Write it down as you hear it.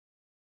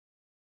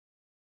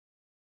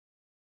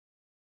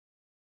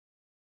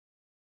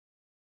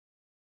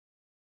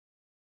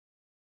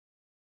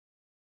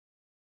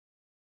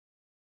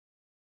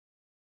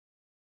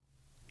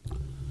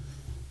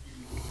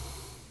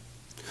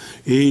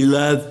He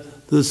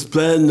left the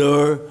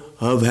splendor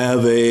of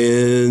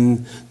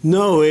heaven,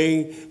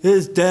 knowing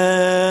his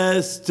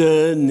destiny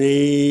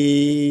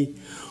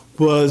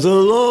was a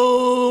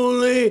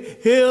lonely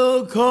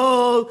hill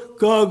called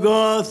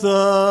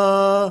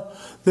Golgotha,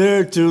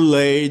 there to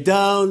lay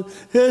down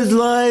his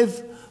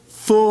life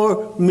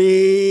for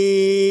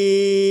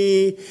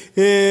me.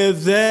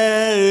 If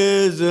that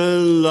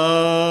isn't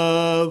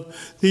love,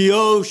 the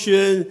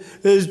ocean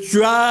is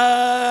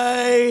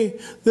dry,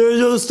 there's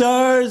no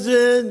stars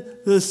in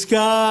the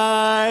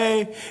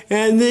sky,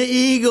 and the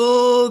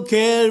eagle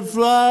can't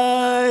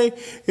fly.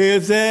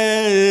 If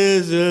that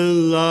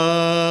isn't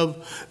love,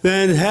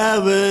 then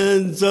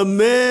heaven's a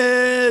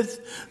myth.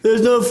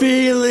 There's no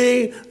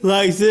feeling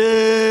like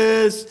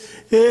this.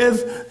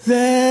 If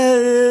that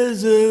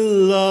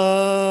isn't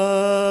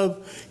love,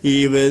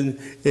 even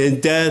in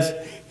death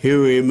he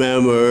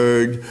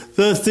remembered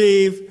the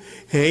thief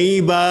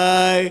hanging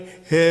by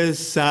his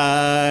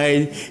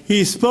side.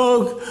 He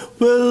spoke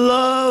with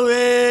love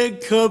and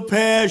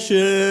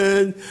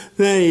compassion.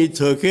 Then he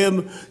took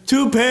him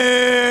to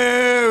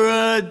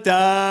paradise.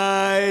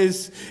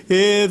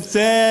 If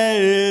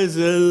that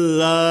isn't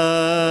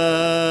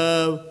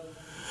love,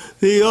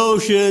 the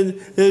ocean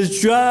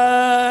is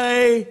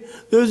dry,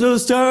 there's no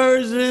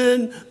stars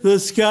in the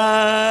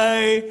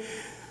sky,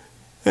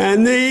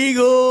 and the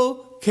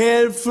eagle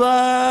can't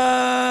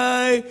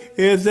fly.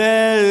 If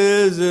that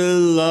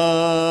isn't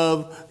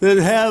love, then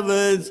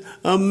heaven's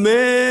a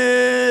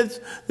myth.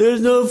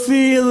 There's no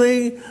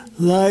feeling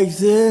like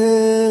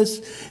this.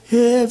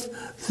 If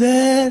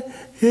that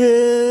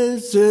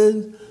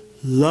isn't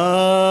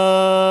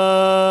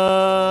love.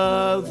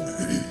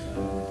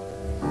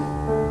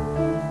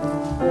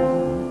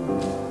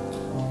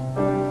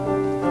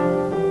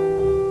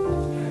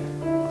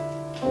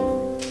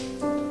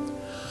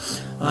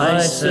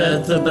 I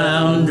set the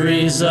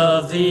boundaries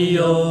of the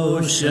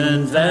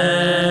ocean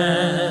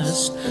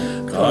vast,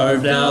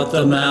 carved out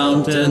the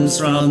mountains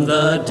from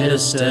the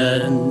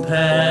distant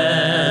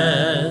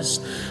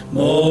past,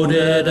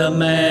 molded a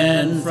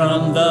man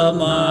from the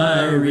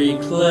miry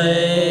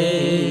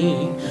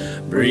clay,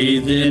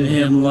 breathed in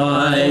him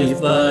life,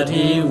 but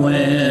he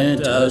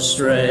went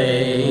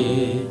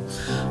astray.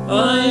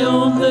 I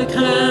own the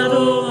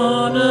cattle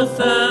on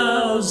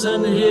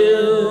 1,000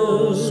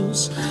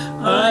 hills,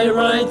 I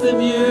write the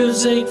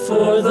music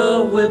for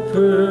the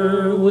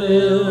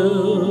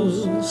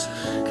whippoorwills,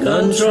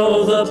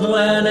 control the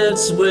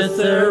planets with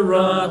their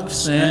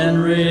rocks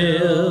and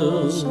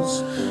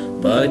rills,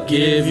 but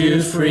give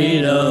you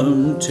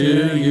freedom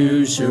to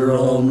use your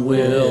own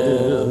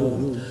will.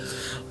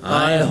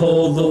 I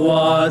hold the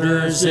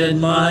waters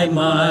in my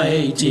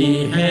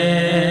mighty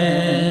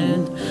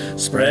hand,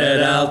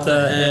 spread out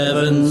the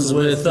heavens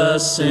with a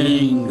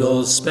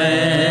single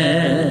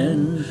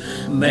span,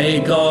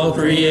 make all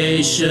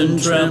creation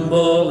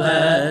tremble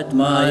at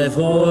my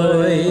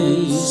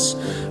voice,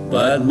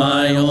 but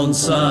my own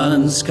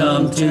sons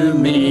come to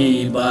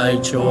me by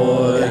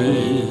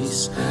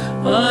choice.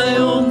 I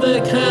own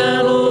the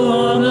cattle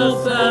on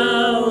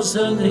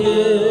 1,000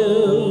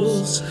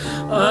 hills,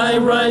 I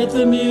write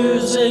the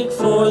music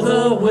for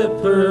the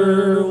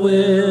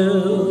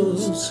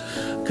whippoorwills,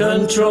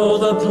 control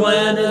the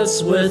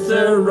planets with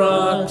their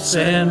rocks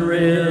and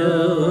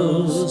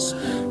rills,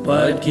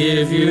 but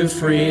give you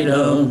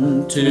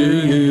freedom to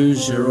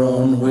use your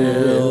own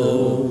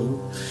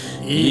will.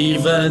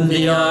 Even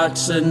the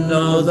oxen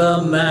know the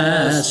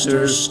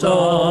master's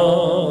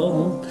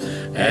stall,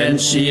 and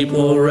sheep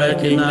will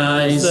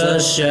recognize the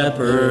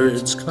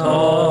shepherd's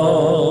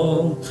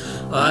call.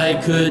 I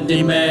could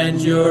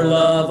demand your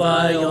love,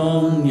 I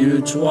own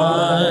you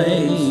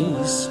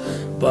twice,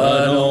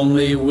 but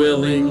only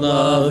willing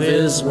love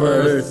is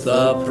worth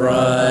the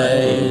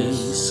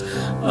price.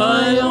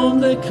 I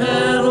own the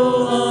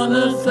cattle on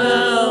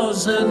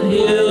 1,000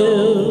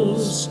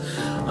 hills,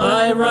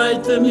 I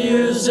write the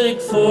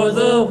music for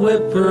the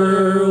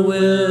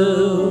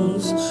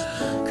whippoorwills,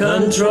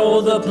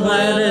 control the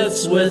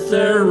planets with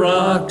their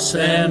rocks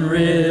and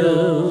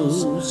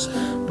rills,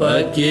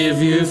 but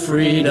give you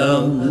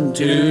freedom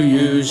to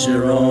use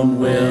your own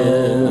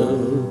will.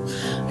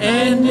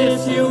 And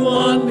if you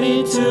want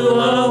me to,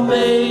 I'll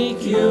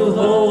make you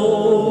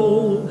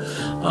whole.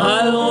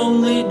 I'll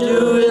only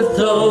do it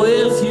though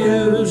if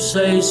you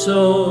say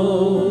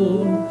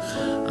so.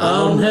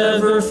 I'll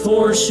never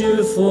force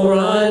you, for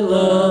I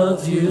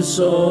love you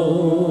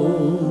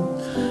so.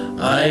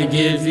 I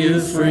give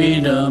you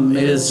freedom,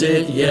 is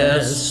it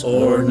yes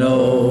or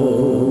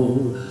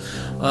no?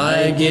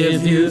 I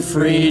give you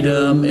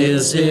freedom,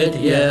 is it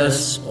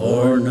yes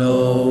or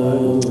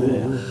no?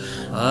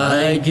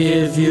 I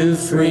give you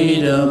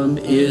freedom,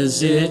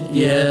 is it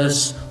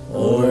yes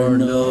or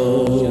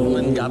no?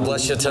 God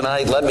bless you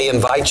tonight. Let me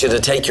invite you to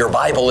take your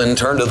Bible and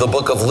turn to the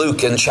book of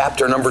Luke in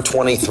chapter number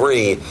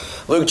 23.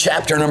 Luke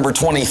chapter number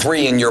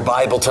 23 in your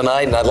Bible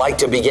tonight. And I'd like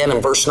to begin in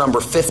verse number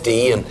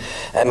 50.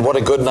 And what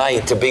a good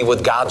night to be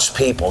with God's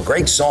people.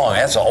 Great song.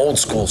 That's an old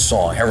school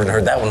song. I haven't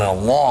heard that one in a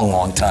long,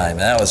 long time.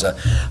 That was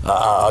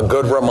a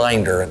good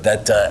reminder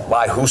that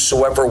why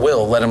whosoever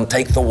will, let him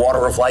take the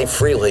water of life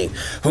freely.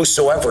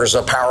 Whosoever is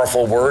a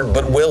powerful word,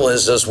 but will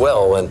is as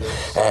well. And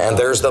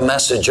there's the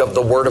message of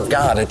the Word of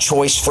God, a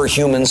choice for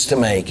humans to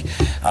make.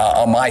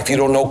 If you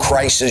don't know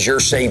Christ as your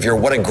Savior,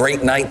 what a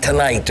great night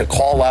tonight to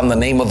call on the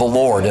name of the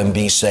Lord and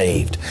be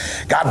saved.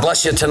 God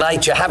bless you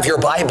tonight. You have your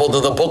Bible to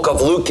the book of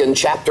Luke in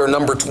chapter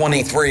number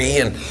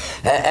 23.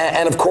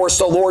 And of course,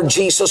 the Lord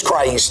Jesus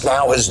Christ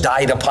now has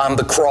died upon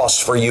the cross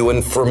for you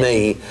and for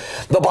me.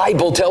 The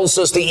Bible tells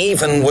us the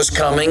even was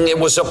coming. It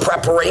was a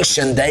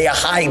preparation day, a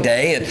high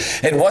day.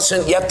 It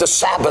wasn't yet the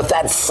Sabbath,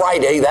 that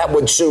Friday. That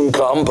would soon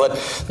come. But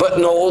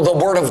no, the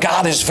Word of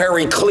God is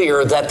very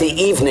clear that the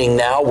evening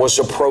now was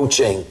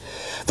approaching.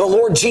 The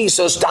Lord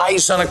Jesus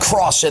dies on a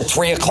cross at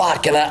 3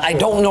 o'clock, and I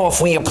don't know if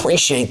we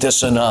appreciate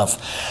this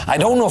enough. I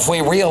don't know if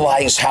we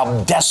realize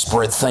how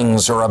desperate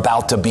things are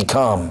about to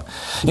become.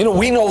 You know,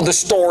 we know the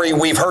story.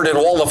 We've heard it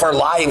all of our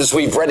lives.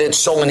 We've read it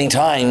so many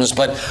times,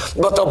 but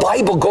the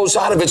Bible goes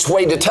out of its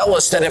way to tell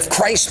us that if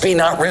Christ be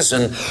not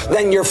risen,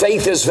 then your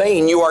faith is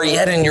vain. You are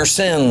yet in your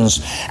sins,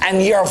 and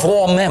ye are of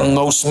all men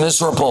most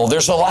miserable.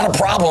 There's a lot of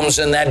problems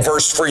in that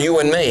verse for you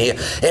and me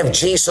if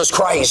Jesus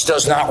Christ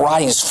does not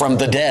rise from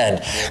the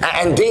dead.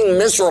 And being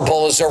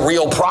miserable is a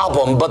real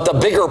problem, but the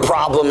bigger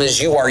problem is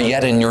you are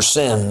yet in your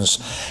sins.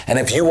 And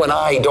if you and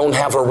I don't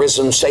have a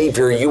risen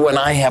Savior, you and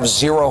I have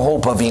zero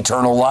hope of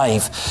eternal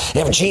life.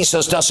 If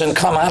Jesus doesn't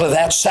come out of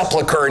that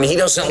sepulcher and He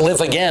doesn't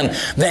live again,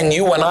 then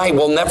you and I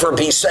will never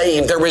be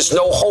saved. There is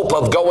no hope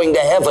of going to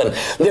heaven.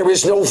 There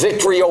is no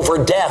victory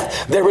over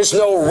death. There is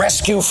no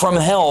rescue from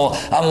hell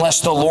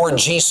unless the Lord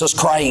Jesus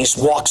Christ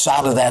walks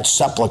out of that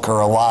sepulcher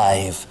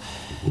alive.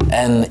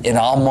 And it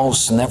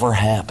almost never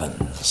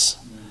happens.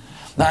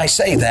 Now, I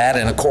say that,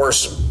 and of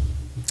course,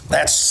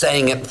 that's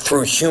saying it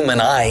through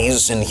human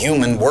eyes and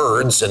human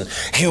words and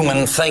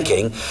human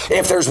thinking.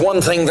 If there's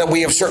one thing that we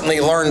have certainly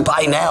learned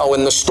by now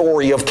in the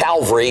story of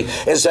Calvary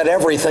is that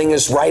everything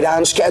is right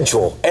on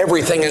schedule.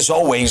 Everything is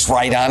always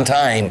right on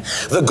time.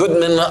 The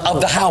goodman of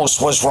the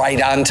house was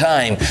right on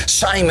time.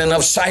 Simon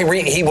of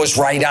Cyrene, he was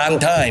right on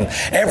time.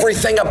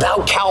 Everything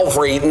about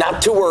Calvary,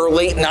 not too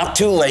early, not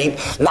too late,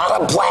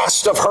 not a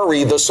blast of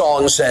hurry, the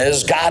song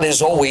says. God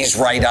is always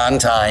right on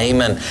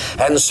time.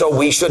 And so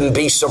we shouldn't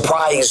be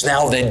surprised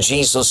now that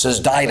Jesus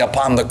has died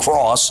upon the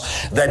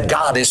cross, that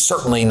God is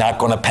certainly not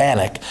going to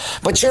panic.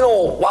 But you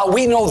know, while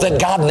we know that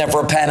God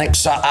never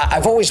panics,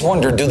 I've always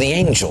wondered, do the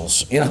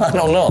angels? You know, I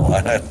don't know.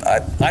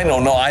 I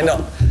don't know.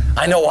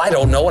 I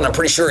don't know, and I'm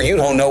pretty sure you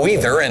don't know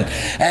either. And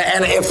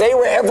if they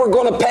were ever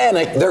going to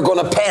panic, they're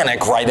going to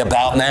panic right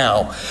about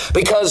now.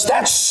 Because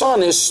that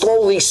sun is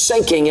slowly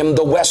sinking in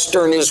the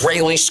western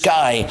Israeli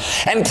sky.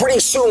 And pretty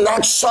soon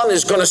that sun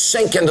is going to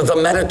sink into the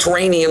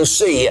Mediterranean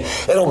Sea.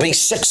 It'll be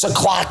 6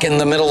 o'clock in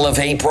the middle of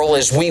April,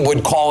 as we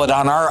would call it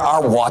on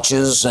our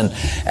watches.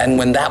 And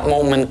when that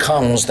moment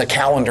comes, the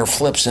calendar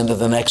flips into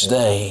the next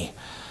day.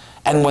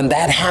 And when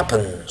that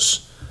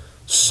happens,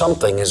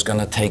 something is going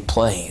to take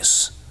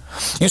place.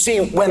 You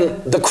see,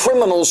 when the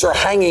criminals are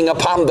hanging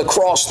upon the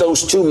cross,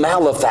 those two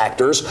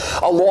malefactors,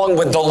 along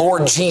with the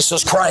Lord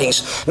Jesus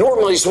Christ,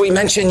 normally, as we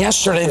mentioned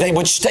yesterday, they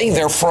would stay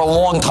there for a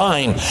long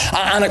time.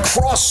 On a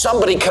cross,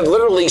 somebody could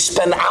literally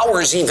spend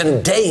hours,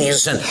 even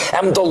days,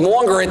 and the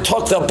longer it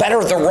took, the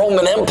better the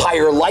Roman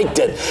Empire liked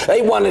it.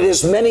 They wanted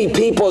as many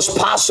people as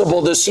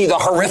possible to see the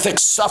horrific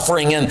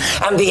suffering and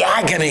the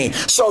agony,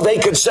 so they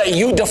could say,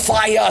 you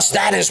defy us,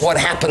 that is what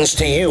happens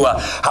to you.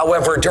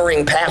 However,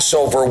 during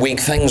Passover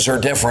week, things are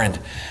different.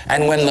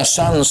 And when the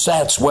sun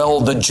sets,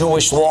 well, the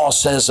Jewish law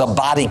says a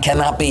body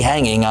cannot be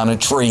hanging on a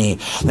tree.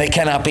 They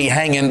cannot be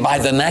hanging by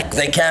the neck.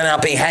 They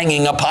cannot be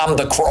hanging upon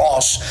the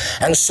cross.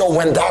 And so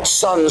when that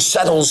sun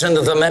settles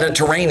into the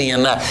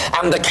Mediterranean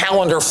and the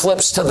calendar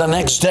flips to the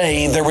next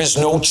day, there is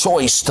no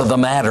choice to the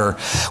matter.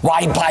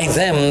 Why, by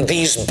them,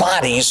 these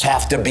bodies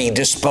have to be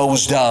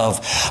disposed of.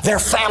 Their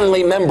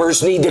family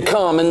members need to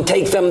come and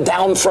take them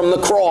down from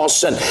the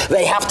cross, and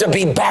they have to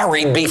be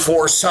buried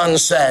before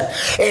sunset.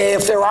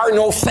 If there are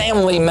no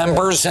family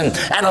members, and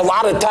a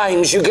lot of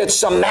times you get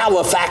some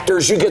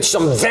malefactors, you get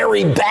some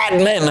very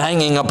bad men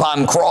hanging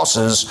upon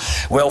crosses.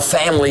 Well,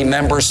 family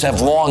members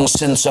have long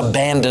since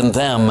abandoned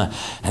them,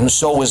 and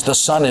so as the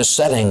sun is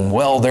setting,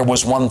 well, there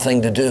was one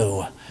thing to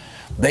do.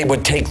 They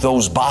would take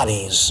those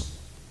bodies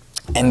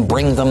and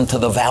bring them to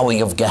the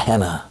valley of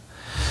Gehenna.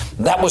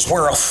 That was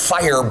where a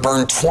fire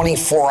burned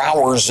 24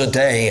 hours a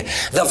day.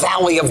 The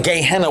Valley of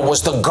Gehenna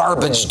was the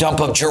garbage dump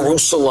of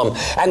Jerusalem.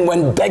 And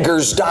when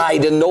beggars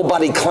died and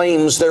nobody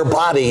claims their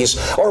bodies,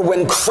 or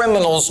when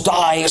criminals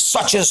die,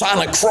 such as on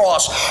a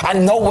cross,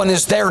 and no one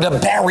is there to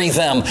bury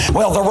them,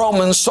 well, the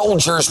Roman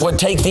soldiers would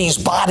take these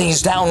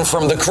bodies down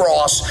from the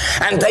cross,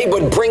 and they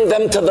would bring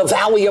them to the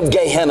Valley of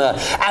Gehenna,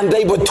 and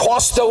they would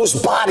toss those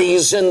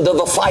bodies into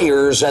the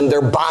fires, and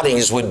their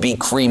bodies would be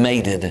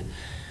cremated.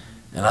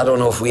 And I don't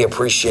know if we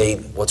appreciate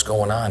what's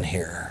going on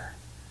here,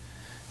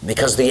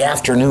 because the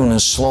afternoon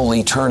is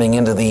slowly turning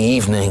into the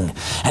evening.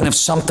 And if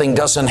something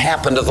doesn't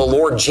happen to the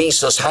Lord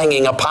Jesus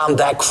hanging upon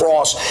that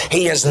cross,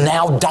 he has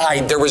now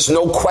died. There is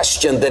no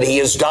question that he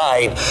has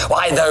died.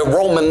 Why, the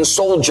Roman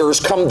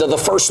soldiers come to the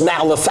first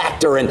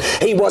malefactor, and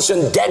he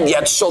wasn't dead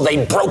yet, so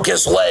they broke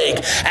his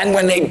leg. And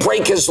when they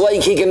break his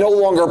leg, he can no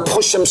longer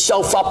push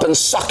himself up and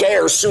suck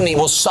air. Soon he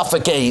will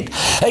suffocate.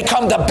 They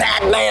come to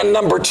bad man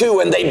number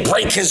 2, and they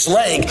break his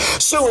leg.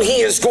 Soon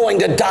he is going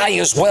to die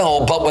as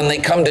well. But when they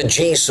come to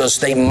Jesus,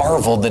 they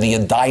marveled that he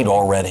had died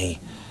already.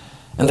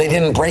 And they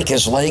didn't break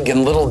his leg,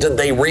 and little did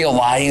they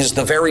realize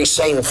the very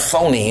same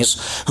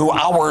phonies who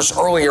hours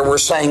earlier were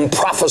saying,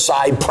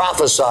 prophesy,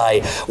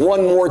 prophesy.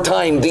 One more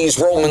time, these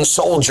Roman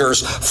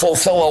soldiers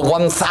fulfill a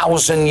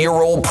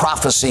 1,000-year-old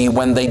prophecy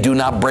when they do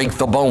not break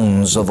the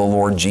bones of the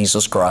Lord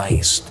Jesus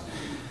Christ.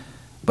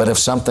 But if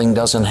something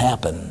doesn't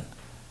happen,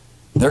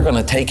 they're going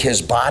to take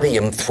his body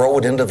and throw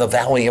it into the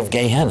Valley of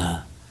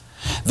Gehenna.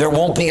 There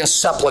won't be a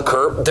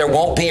sepulcher. There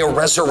won't be a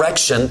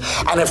resurrection.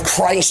 And if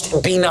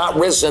Christ be not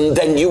risen,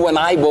 then you and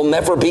I will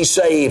never be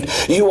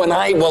saved. You and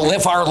I will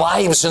live our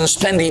lives and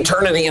spend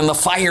eternity in the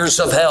fires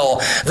of hell.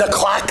 The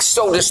clock,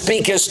 so to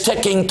speak, is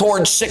ticking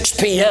towards 6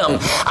 p.m.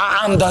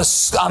 On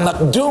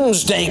the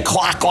doomsday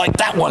clock like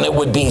that one, it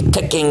would be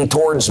ticking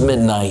towards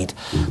midnight.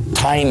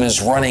 Time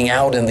is running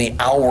out and the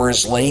hour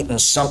is late,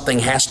 and something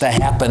has to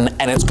happen,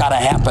 and it's got to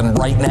happen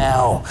right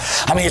now.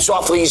 I mean, it's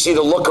awfully easy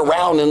to look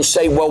around and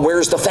say, well,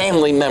 where's the family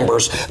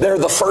members? They're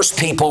the first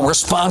people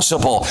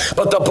responsible.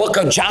 But the book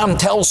of John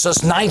tells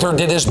us neither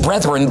did his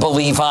brethren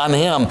believe on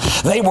him.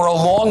 They were a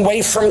long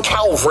way from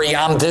Calvary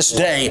on this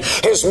day.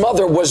 His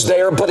mother was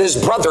there, but his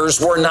brothers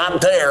were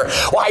not there.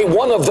 Why,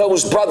 one of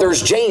those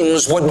brothers,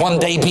 James, would one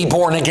day be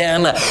born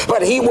again,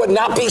 but he would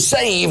not be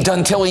saved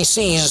until he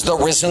sees the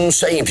risen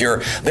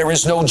Savior. There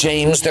is no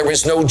James, there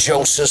is no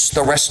Joseph.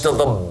 The rest of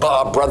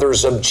the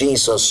brothers of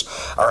Jesus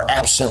are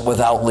absent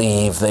without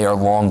leave. They are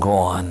long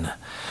gone.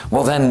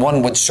 Well, then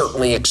one would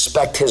certainly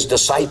expect his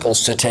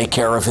disciples to take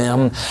care of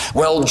him.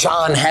 Well,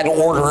 John had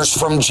orders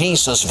from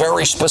Jesus,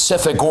 very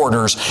specific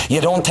orders. You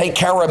don't take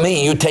care of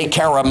me, you take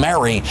care of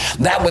Mary.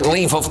 That would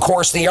leave, of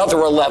course, the other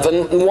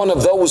 11. One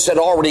of those had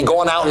already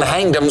gone out and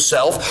hanged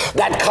himself.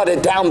 That cut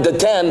it down to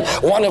 10.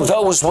 One of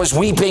those was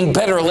weeping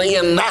bitterly,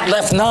 and that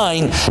left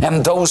 9.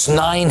 And those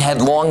 9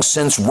 had long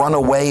since run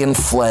away and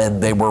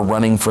fled. They were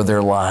running for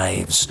their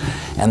lives.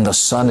 And the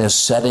sun is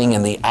setting,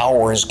 and the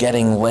hour is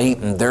getting late,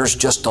 and there's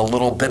just a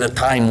little bit of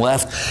time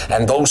left,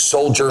 and those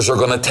soldiers are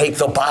going to take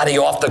the body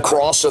off the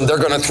cross, and they're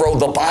going to throw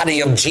the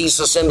body of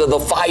Jesus into the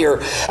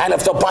fire. And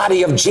if the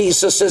body of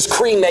Jesus is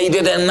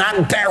cremated and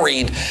not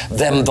buried,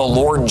 then the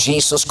Lord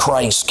Jesus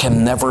Christ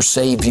can never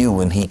save you,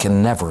 and he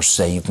can never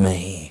save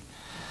me.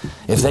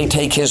 If they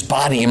take his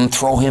body and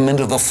throw him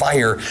into the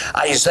fire,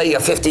 Isaiah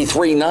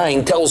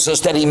 53:9 tells us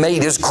that he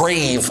made his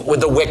grave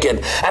with the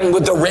wicked and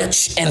with the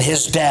rich in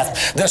his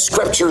death. The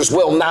scriptures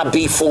will not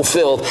be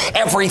fulfilled.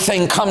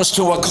 Everything comes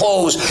to a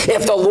close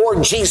if the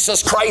Lord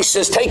Jesus Christ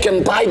is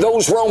taken by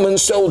those Roman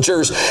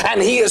soldiers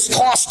and he is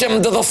tossed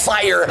into the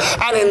fire,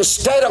 and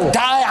instead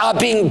of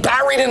being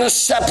buried in a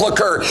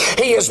sepulcher,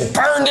 he is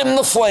burned in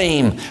the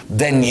flame.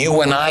 Then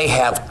you and I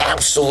have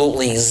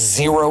absolutely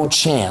zero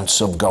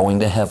chance of going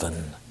to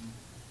heaven.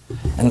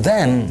 And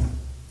then,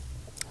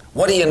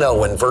 what do you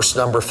know in verse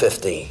number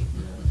 50?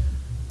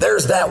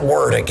 There's that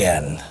word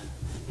again.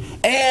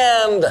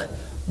 And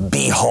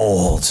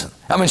behold.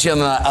 How many of you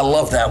know, I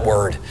love that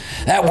word.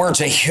 That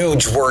word's a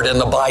huge word in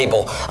the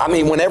Bible. I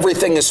mean, when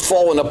everything is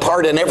falling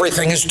apart and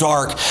everything is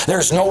dark,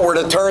 there's nowhere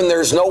to turn,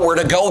 there's nowhere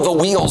to go, the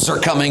wheels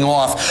are coming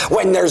off.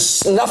 When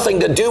there's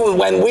nothing to do,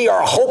 when we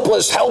are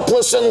hopeless,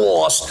 helpless, and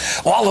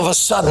lost, all of a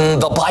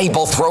sudden the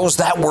Bible throws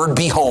that word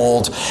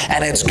behold,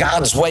 and it's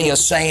God's way of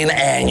saying,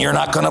 and you're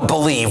not going to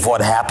believe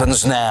what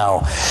happens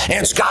now.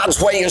 It's God's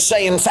way of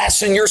saying,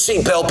 fasten your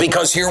seatbelt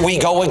because here we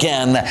go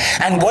again.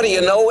 And what do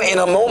you know, in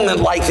a moment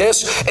like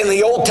this, in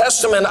the Old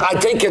Testament, I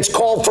think it's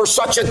called for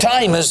such a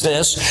time as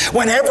this,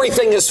 when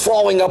everything is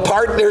falling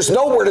apart, there's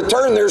nowhere to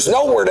turn, there's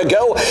nowhere to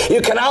go.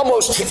 You can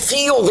almost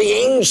feel the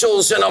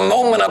angels in a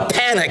moment of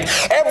panic.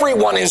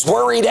 Everyone is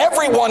worried,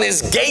 everyone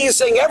is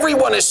gazing,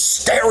 everyone is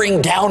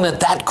staring down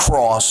at that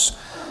cross.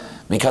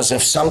 Because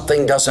if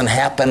something doesn't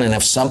happen, and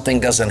if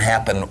something doesn't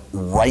happen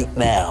right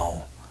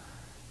now,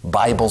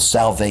 Bible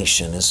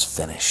salvation is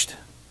finished.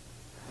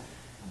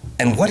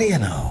 And what do you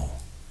know?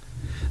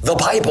 The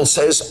Bible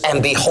says,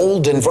 and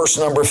behold, in verse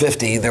number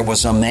 50, there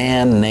was a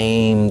man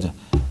named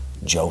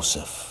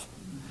Joseph.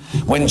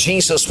 When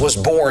Jesus was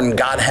born,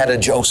 God had a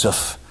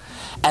Joseph.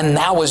 And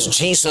now as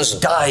Jesus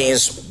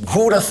dies,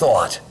 who'd have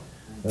thought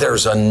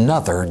there's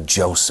another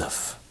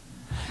Joseph?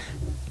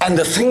 And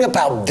the thing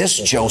about this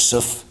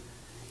Joseph,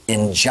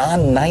 in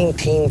John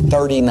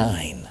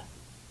 19:39,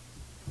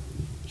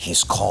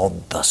 he's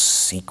called the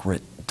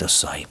secret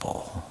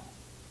disciple.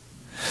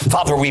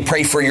 Father, we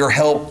pray for your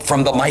help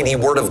from the mighty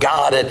Word of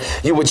God, and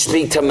you would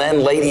speak to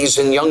men, ladies,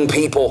 and young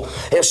people.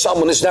 If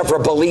someone has never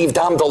believed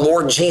on the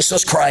Lord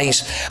Jesus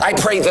Christ, I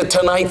pray that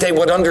tonight they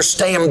would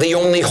understand the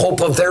only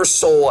hope of their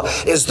soul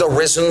is the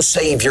risen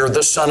Savior,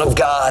 the Son of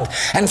God.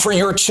 And for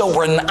your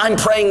children, I'm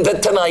praying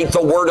that tonight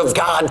the Word of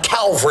God,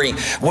 Calvary,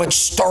 would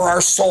stir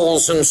our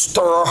souls and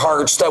stir our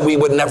hearts, that we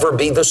would never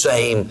be the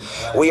same.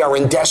 We are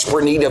in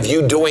desperate need of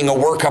you doing a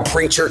work a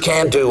preacher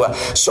can't do.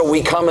 So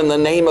we come in the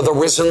name of the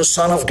risen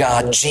Son of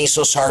God,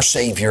 Jesus our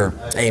Savior.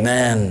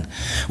 Amen.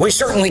 We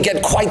certainly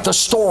get quite the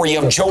story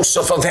of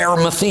Joseph of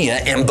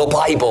Arimathea in the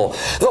Bible.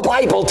 The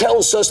Bible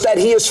tells us that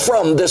he is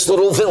from this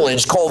little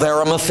village called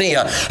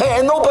Arimathea.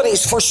 And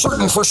nobody's for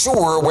certain for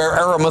sure where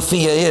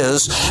Arimathea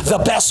is.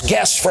 The best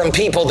guess from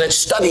people that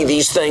study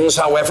these things,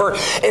 however,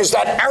 is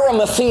that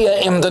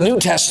Arimathea in the New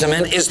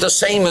Testament is the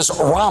same as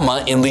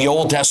Ramah in the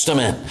Old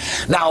Testament.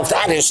 Now, if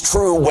that is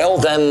true, well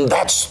then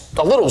that's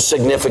a little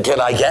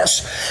significant, I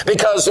guess,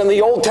 because in the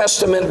Old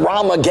Testament,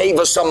 Ramah gave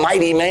us a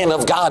mighty man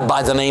of God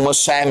by the name of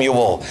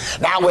Samuel.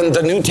 Now in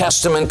the New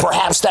Testament,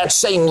 perhaps that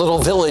same little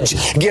village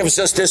gives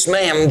us this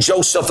man,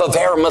 Joseph of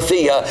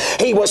Arimathea.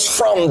 He was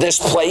from this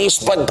place,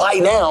 but by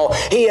now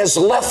he has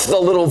left the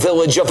little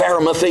village of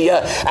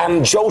Arimathea,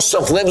 and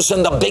Joseph lives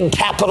in the big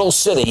capital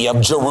city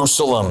of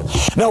Jerusalem.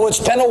 Now it's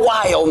been a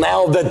while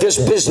now that this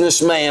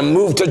businessman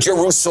moved to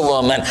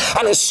Jerusalem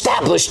and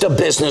established a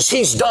business.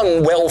 He's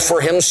done well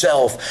for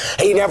himself.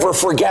 He never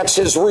forgets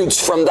his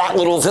roots from that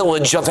little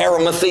village of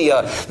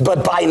Arimathea,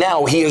 but by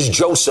now he is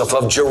Joseph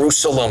of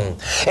Jerusalem.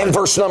 In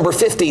verse number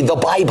 50, the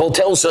Bible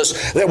tells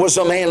us there was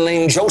a man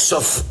named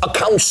Joseph, a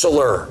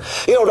counselor.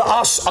 You know, to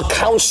us, a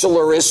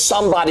counselor is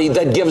somebody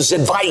that gives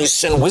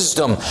advice and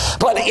wisdom.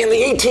 But in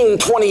the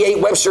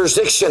 1828 Webster's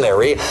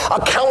Dictionary, a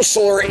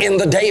counselor in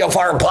the day of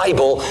our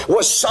Bible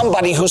was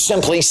somebody who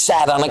simply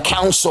sat on a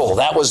council.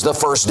 That was the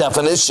first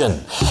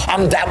definition.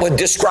 And that would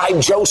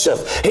describe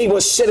Joseph. He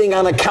was sitting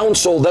on a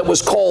council that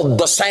was called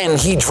the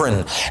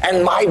Sanhedrin.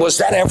 And my, was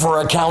that ever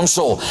a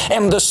council?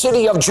 In the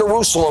city of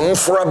Jerusalem,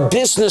 for a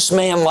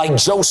businessman like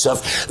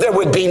Joseph, there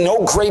would be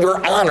no greater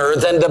honor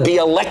than to be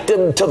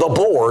elected to the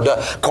board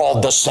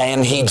called the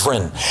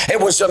Sanhedrin. It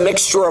was a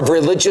mixture of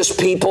religious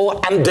people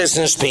and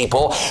business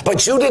people,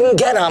 but you didn't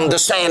get on the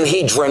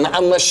Sanhedrin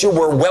unless you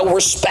were well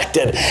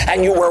respected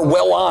and you were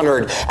well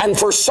honored. And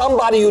for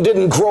somebody who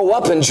didn't grow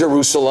up in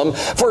Jerusalem,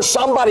 for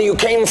somebody who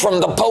came from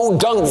the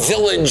podunk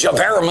village of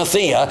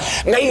Arimathea,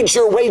 made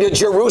your way to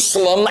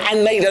Jerusalem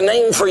and made a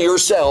name for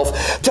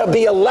yourself, to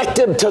be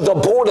elected to the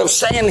board of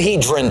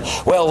Sanhedrin,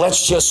 well,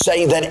 let's just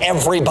say that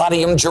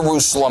everybody in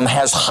Jerusalem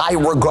has high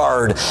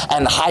regard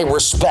and high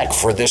respect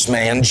for this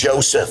man,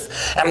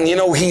 Joseph. And you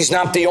know, he's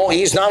not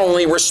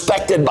only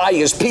respected by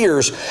his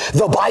peers,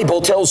 the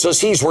Bible tells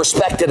us he's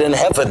respected in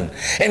heaven.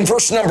 In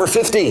verse number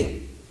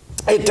 50,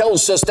 it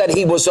tells us that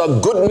he was a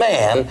good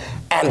man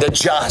and a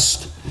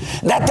just.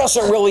 That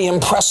doesn't really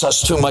impress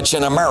us too much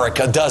in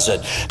America, does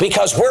it?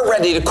 Because we're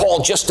ready to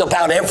call just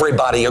about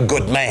everybody a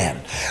good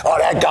man. Oh,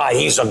 that guy,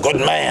 he's a good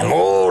man.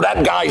 Oh,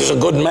 that guy's a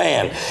good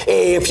man.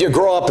 If you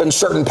grow up in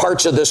certain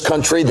parts of this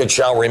country that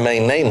shall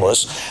remain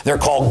nameless, they're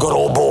called good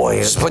old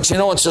boys. But you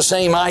know, it's the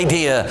same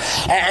idea.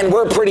 And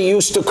we're pretty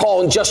used to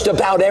calling just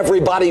about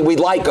everybody we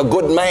like a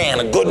good man,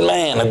 a good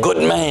man, a good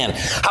man.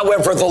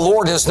 However, the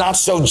Lord is not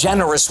so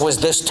generous with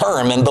this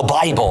term in the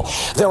Bible.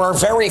 There are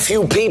very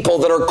few people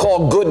that are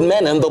called good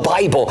men in the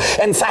Bible.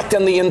 In fact,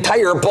 in the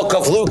entire book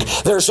of Luke,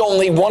 there's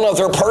only one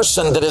other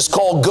person that is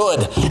called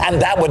good,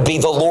 and that would be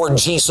the Lord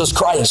Jesus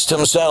Christ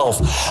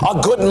himself.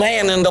 A good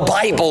man in the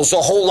Bible is a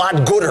whole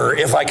lot gooder,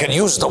 if I could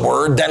use the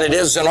word, than it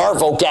is in our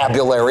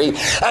vocabulary.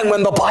 And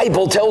when the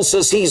Bible tells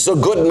us he's a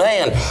good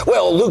man,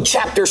 well, Luke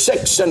chapter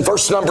 6 and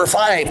verse number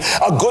 5,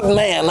 a good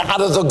man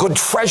out of the good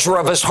treasure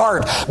of his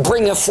heart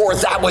bringeth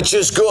forth that which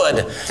is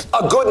good.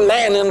 A good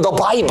man in the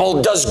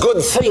Bible does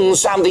good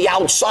things on the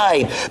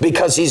outside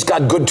because he's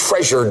got good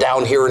treasure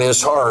down here in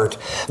his heart.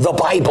 The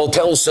Bible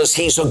tells us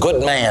he's a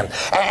good man.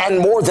 And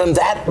more than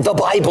that, the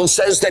Bible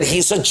says that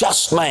he's a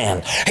just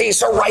man.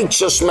 He's a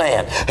righteous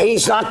man.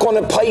 He's not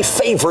going to play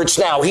favorites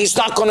now. He's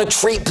not going to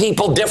treat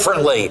people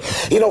differently.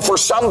 You know, for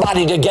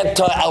somebody to get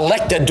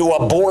elected to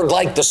a board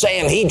like the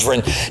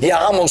Sanhedrin, you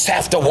almost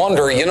have to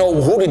wonder, you know,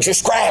 who did you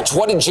scratch?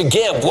 What did you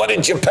give? What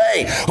did you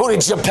pay? Who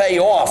did you pay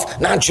off?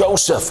 Not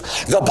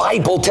Joseph. The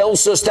Bible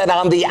tells us that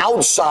on the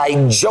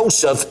outside,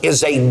 Joseph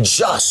is a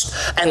just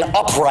just and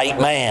upright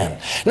man.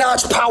 Now,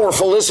 it's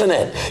powerful, isn't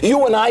it?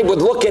 You and I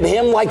would look at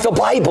him like the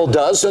Bible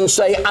does and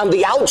say, on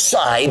the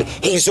outside,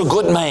 he's a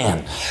good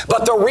man.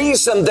 But the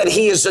reason that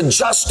he is a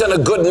just and a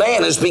good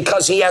man is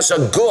because he has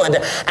a good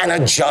and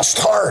a just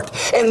heart.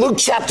 In Luke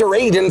chapter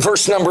 8 and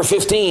verse number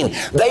 15,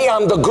 they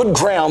on the good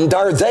ground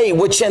are they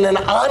which in an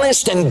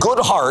honest and good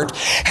heart,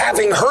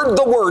 having heard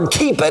the word,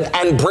 keep it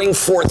and bring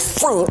forth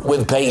fruit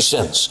with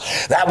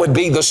patience. That would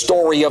be the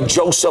story of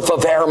Joseph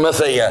of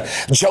Arimathea.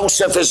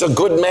 Joseph is a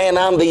good man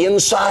on the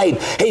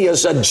inside. He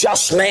is a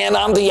just man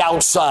on the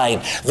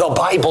outside. The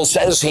Bible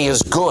says he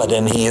is good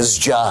and he is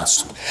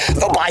just.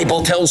 The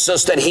Bible tells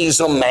us that he's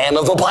a man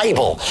of the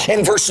Bible.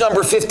 In verse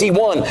number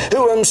 51,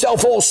 who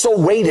himself also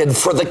waited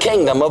for the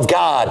kingdom of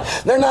God.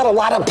 There are not a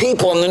lot of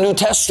people in the New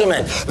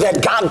Testament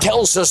that God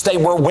tells us they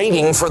were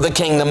waiting for the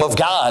kingdom of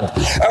God.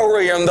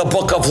 Earlier in the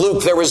book of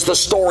Luke, there is the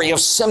story of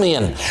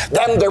Simeon.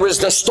 Then there is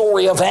the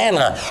story of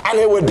Anna. And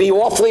it would be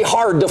awfully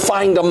hard to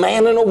find a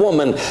man and a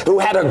woman who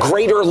had a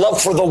greater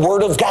love for the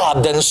Word of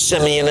God than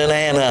Simeon and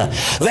Anna.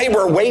 They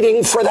were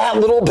waiting for that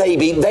little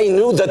baby. They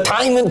knew the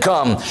time had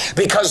come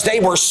because they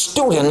were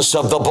students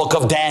of the book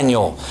of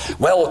Daniel.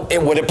 Well,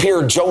 it would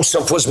appear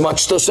Joseph was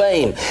much the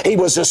same. He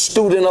was a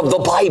student of the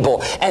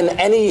Bible, and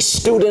any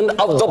student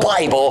of the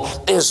Bible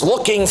is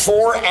looking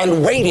for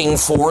and waiting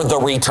for the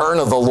return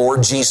of the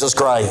Lord Jesus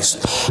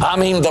Christ. I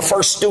mean, the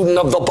first student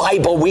of the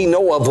Bible we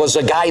know of was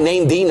a guy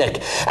named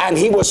Enoch, and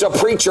he was a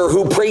preacher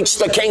who preached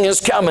the King is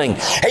coming.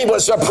 He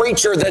was a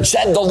preacher that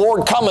said the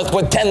Lord cometh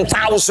with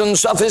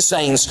 10,000s of his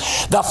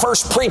saints. The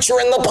first preacher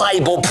in the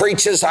Bible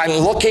preaches, I'm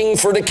looking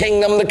for the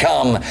kingdom to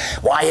come.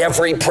 Why,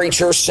 every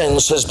preacher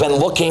since has been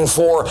looking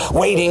for,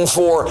 waiting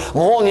for,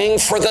 longing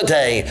for the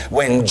day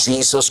when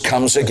Jesus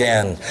comes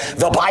again.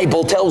 The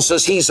Bible tells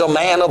us he's a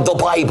man of the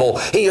Bible.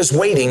 He is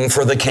waiting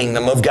for the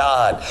kingdom of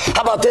God.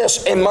 How about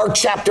this? In Mark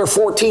chapter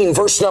 14,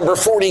 verse number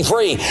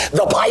 43,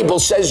 the Bible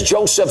says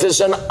Joseph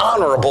is an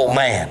honorable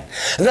man.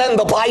 Then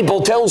the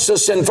Bible tells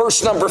us in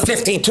verse number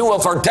 52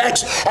 of our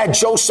text that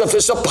Joseph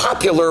is a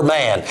popular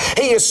man.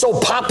 He is so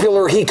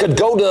popular he could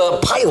go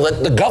to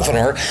Pilate, the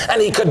governor,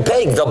 and he could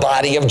beg the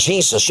body of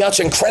Jesus. That's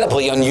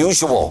incredibly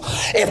unusual.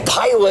 If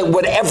Pilate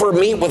would ever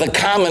meet with a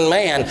common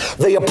man,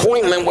 the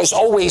appointment was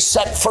always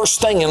set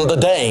first thing in the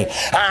day.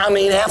 I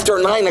mean,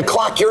 after 9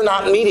 o'clock, you're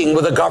not meeting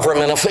with a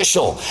government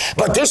official.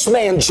 But this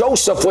man,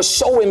 Joseph, was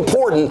so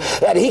important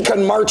that he could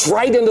march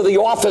right into the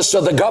office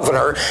of the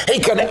governor. He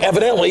could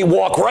evidently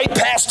walk right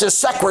past his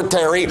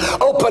secretary,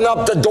 open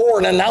up the door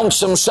and announce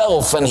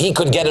himself, and he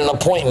could get an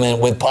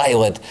appointment with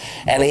Pilate.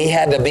 And he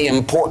had to be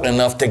important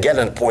enough to get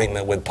an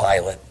appointment with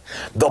Pilate.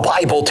 The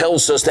Bible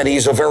tells us that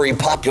he's a very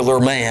popular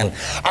man.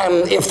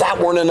 And if that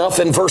weren't enough,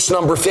 in verse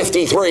number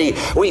 53,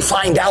 we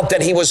find out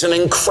that he was an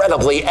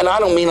incredibly, and I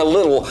don't mean a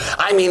little,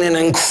 I mean an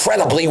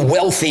incredibly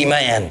wealthy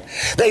man.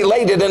 They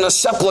laid it in a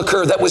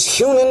sepulcher that was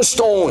hewn in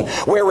stone,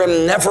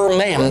 wherein never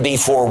man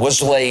before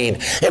was laid.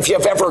 If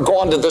you've ever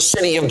gone to the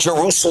city of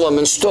Jerusalem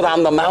and stood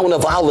on the Mount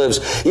of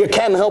Olives, you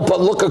can't help but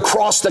look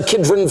across the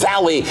Kidron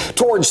Valley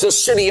towards the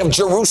city of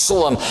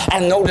Jerusalem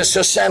and notice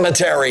a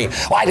cemetery.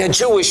 Why, the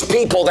Jewish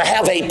people, to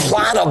have a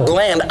plot of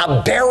land,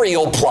 a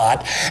burial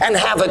plot, and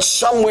have it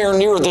somewhere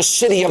near the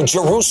city of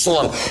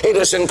Jerusalem, it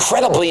is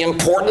incredibly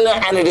important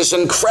and it is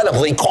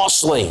incredibly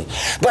costly.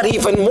 But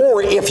even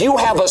more, if you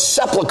have a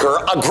sepulcher,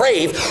 a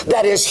grave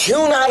that is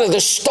hewn out of the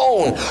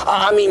stone,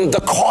 I mean,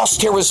 the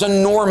cost here is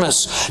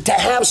enormous. To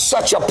have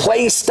such a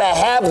place, to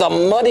have the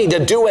money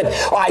to do it,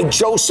 why,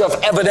 Joseph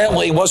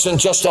evidently wasn't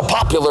just a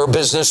popular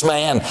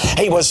businessman.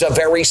 He was a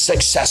very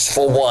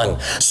successful one.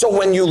 So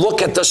when you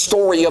look at the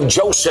story of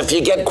Joseph,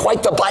 you get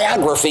quite the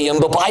biography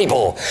in the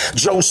Bible.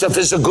 Joseph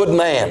is a good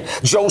man.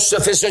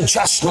 Joseph is a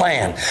just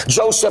man.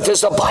 Joseph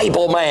is a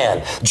Bible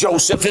man.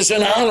 Joseph is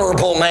an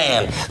honorable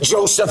man.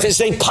 Joseph is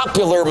a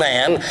popular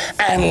man.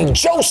 And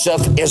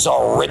Joseph is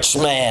a rich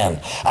man.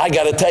 I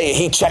got to tell you,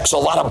 he checks a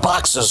lot of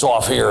boxes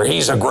off here.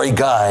 He's a great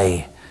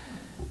guy.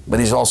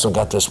 But he's also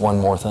got this one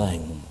more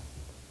thing.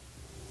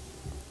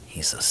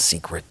 He's a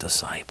secret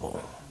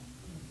disciple.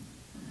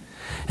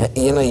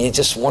 You know, you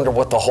just wonder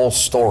what the whole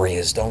story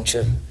is, don't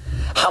you?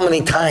 How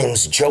many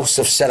times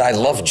Joseph said, I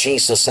love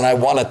Jesus and I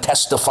want to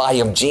testify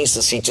of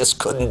Jesus. He just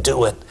couldn't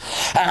do it.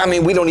 I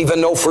mean, we don't even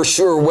know for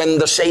sure when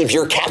the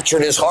Savior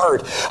captured his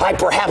heart.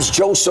 Perhaps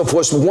Joseph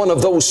was one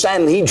of those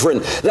Sanhedrin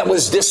that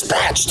was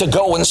dispatched to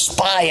go and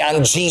spy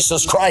on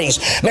Jesus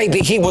Christ. Maybe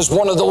he was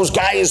one of those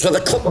guys with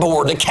a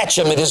clipboard to catch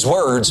him at his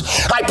words.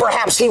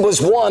 Perhaps he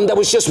was one that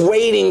was just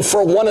waiting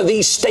for one of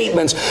these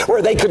statements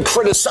where they could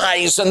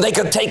criticize and they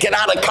could take it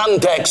out of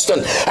context.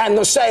 And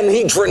the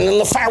Sanhedrin and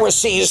the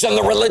Pharisees and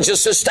the religious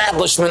religious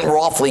establishment were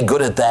awfully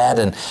good at that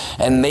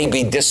and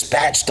maybe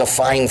dispatched to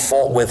find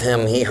fault with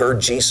him, he heard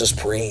Jesus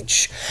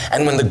preach.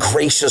 And when the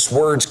gracious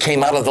words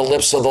came out of the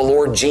lips of the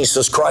Lord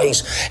Jesus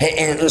Christ,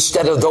 and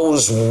instead of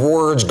those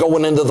words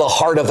going into the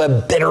heart of a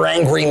bitter,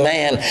 angry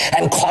man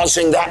and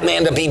causing that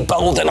man to be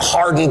bold and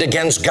hardened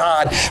against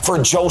God,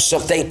 for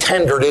Joseph, they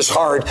tendered his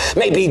heart.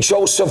 Maybe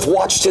Joseph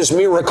watched his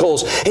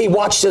miracles. He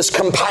watched his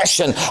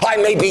compassion.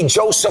 Maybe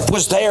Joseph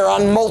was there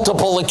on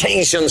multiple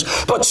occasions,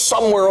 but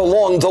somewhere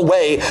along the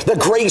way, the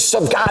grace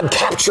of God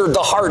captured the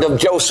heart of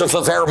Joseph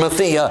of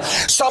Arimathea.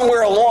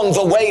 Somewhere along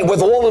the way,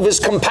 with all of his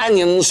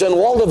companions and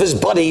all of his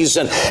buddies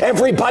and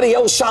everybody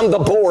else on the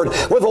board,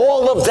 with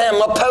all of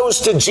them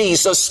opposed to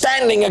Jesus,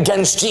 standing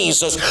against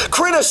Jesus,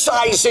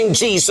 criticizing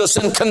Jesus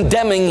and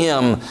condemning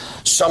him,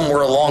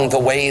 somewhere along the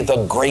way,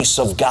 the grace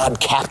of God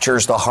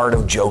captures the heart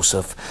of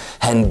Joseph.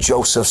 And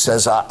Joseph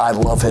says, I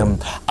love him.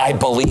 I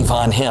believe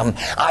on him.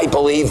 I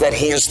believe that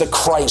he is the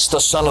Christ, the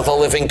Son of the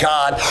living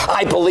God.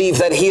 I believe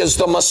that he is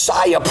the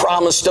Messiah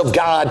promised of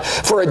God.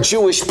 For a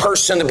Jewish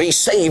person to be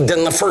saved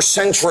in the first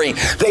century,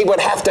 they would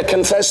have to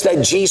confess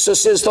that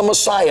Jesus is the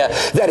Messiah,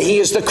 that he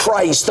is the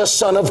Christ, the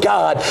Son of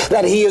God,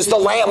 that he is the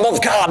Lamb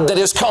of God that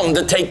has come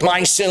to take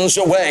my sins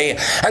away.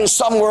 And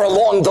somewhere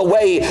along the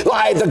way,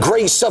 the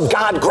grace of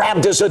God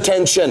grabbed his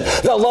attention.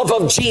 The love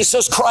of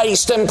Jesus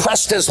Christ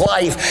impressed his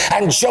life,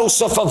 and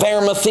Joseph of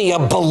Arimathea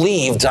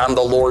believed on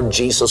the Lord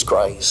Jesus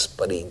Christ,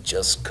 but he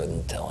just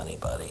couldn't tell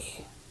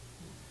anybody.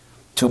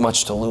 Too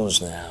much to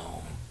lose now.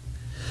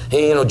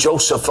 You know,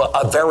 Joseph,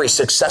 a very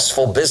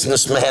successful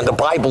businessman, the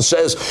Bible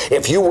says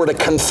if you were to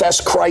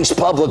confess Christ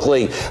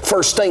publicly,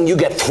 first thing, you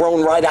get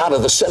thrown right out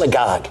of the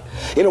synagogue.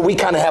 You know, we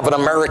kind of have an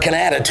American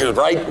attitude,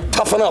 right?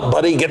 Toughen up,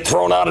 buddy, get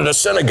thrown out of the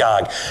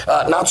synagogue.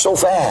 Not so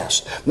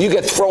fast. You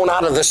get thrown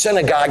out of the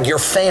synagogue, your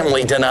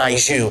family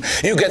denies you.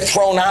 You get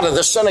thrown out of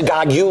the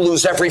synagogue, you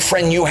lose every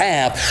friend you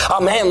have.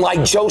 A man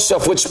like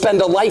Joseph would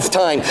spend a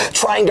lifetime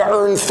trying to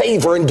earn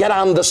favor and get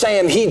on the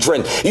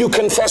Sanhedrin. You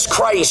confess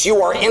Christ,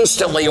 you are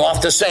instantly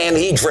off the Sanhedrin.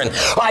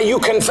 You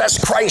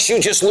confess Christ, you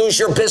just lose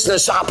your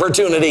business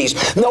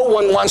opportunities. No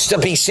one wants to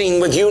be seen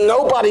with you.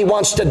 Nobody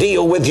wants to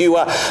deal with you.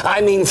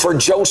 For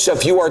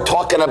Joseph, you are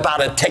talking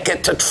about a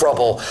ticket to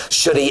trouble.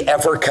 Should he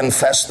ever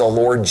confess the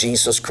Lord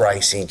Jesus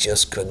Christ, he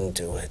just couldn't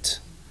do it.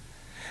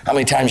 How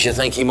many times you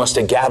think he must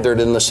have gathered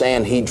in the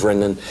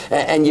Sanhedrin?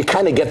 And you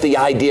kind of get the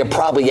idea,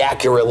 probably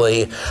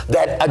accurately,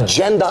 that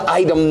agenda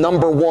item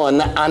number one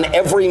on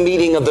every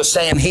meeting of the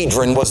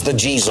Sanhedrin was the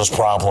Jesus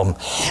problem.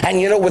 And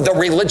you know, with the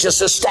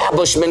religious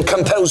establishment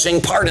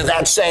composing part of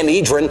that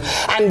Sanhedrin,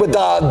 and with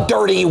the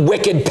dirty,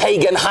 wicked,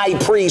 pagan high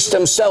priest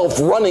himself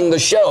running the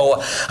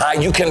show,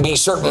 you can be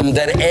certain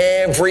that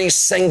every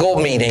single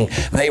meeting,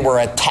 they were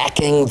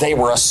attacking, they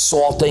were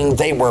assaulting,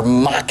 they were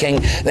mocking,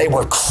 they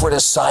were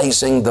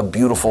criticizing the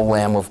beautiful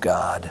Lamb of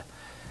God.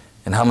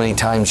 And how many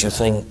times you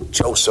think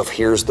Joseph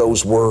hears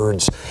those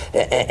words,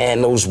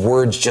 and those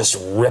words just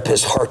rip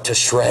his heart to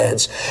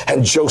shreds,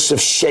 and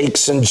Joseph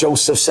shakes, and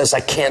Joseph says, I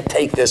can't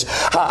take this.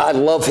 I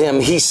love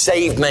him. He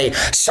saved me.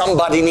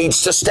 Somebody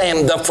needs to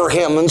stand up for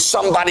him, and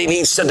somebody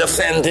needs to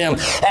defend him.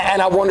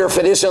 And I wonder if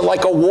it isn't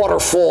like a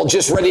waterfall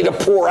just ready to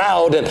pour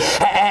out,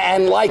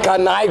 and like a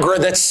Niagara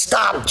that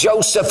stopped,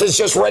 Joseph is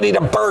just ready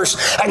to burst,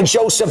 and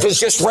Joseph is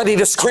just ready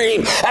to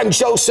scream, and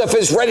Joseph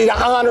is ready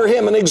to honor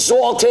him and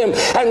exalt him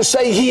and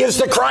say he is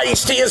the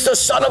Christ, he is the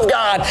Son of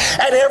God.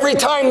 And every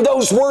time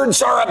those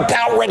words are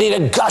about ready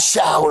to gush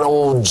out,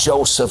 old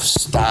Joseph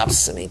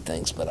stops and he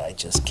thinks, but I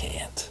just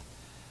can't.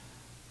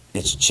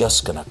 It's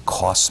just going to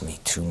cost me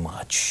too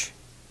much.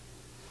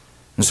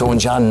 And so in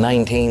John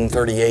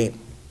 19:38,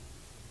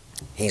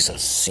 he's a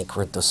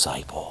secret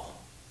disciple.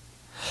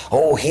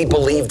 Oh, he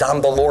believed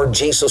on the Lord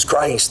Jesus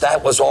Christ.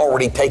 That was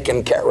already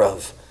taken care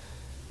of.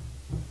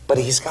 But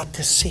he's got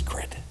this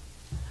secret.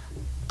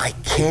 I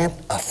can't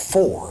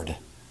afford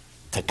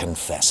to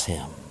confess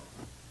him.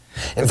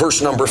 In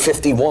verse number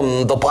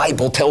 51, the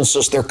Bible tells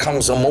us there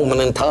comes a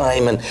moment in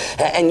time,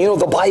 and you know,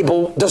 the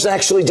Bible doesn't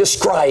actually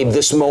describe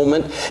this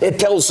moment. It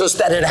tells us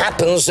that it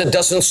happens. It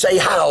doesn't say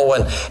how,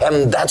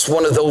 and that's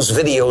one of those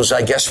videos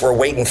I guess we're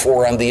waiting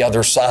for on the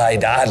other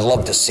side. I'd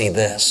love to see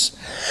this,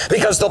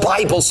 because the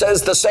Bible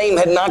says the same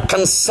had not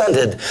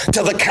consented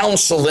to the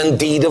counsel and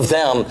deed of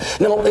them.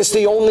 No, it's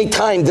the only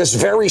time this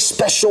very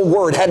special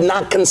word, had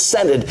not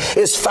consented,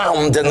 is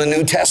found in the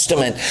New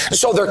Testament.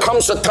 So there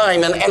comes a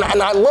time, and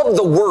I love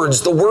the words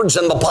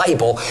in the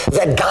Bible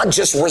that God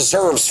just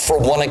reserves for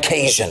one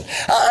occasion.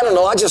 I don't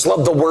know, I just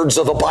love the words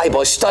of the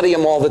Bible. I study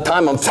them all the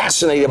time. I'm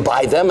fascinated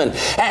by them.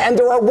 And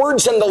there are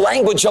words in the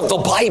language of the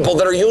Bible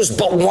that are used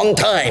but one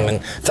time. In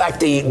fact,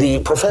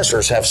 the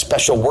professors have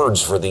special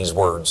words for these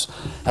words.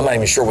 I'm not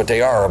even sure what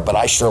they are, but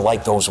I sure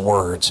like those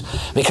words,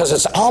 because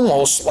it's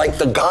almost like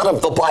the God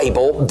of the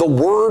Bible, the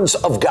words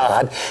of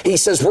God. He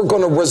says we're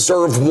going to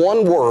reserve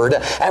one word,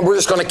 and we're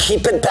just going to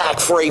keep it back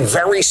for a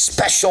very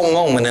special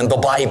moment in the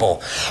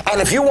Bible.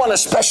 And if you want a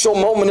special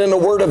moment in the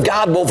Word of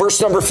God, well,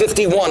 verse number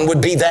 51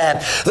 would be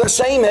that. The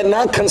same had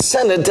not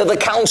consented to the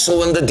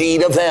counsel and the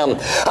deed of them.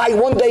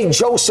 One day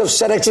Joseph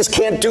said, I just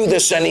can't do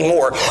this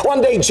anymore.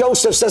 One day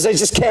Joseph says, I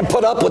just can't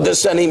put up with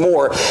this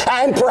anymore.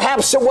 And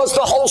perhaps it was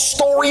the whole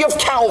story of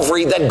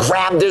Calvary that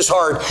grabbed his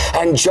heart.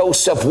 And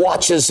Joseph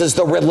watches as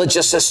the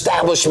religious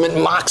establishment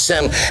mocks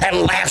him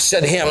and laughs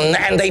at him,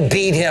 and they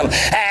beat him,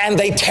 and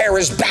they tear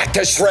his back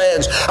to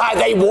shreds.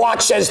 They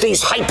watch as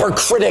these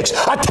hypercritics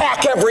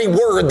attack every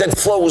word that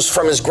flows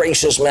from his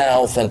gracious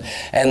mouth.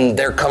 And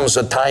there comes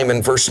a time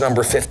in verse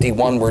number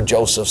 51 where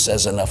Joseph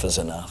says, enough is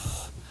enough.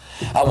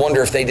 I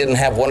wonder if they didn't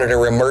have one of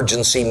their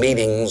emergency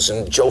meetings,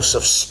 and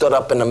Joseph stood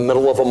up in the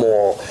middle of them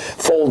all,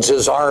 folds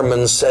his arm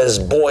and says,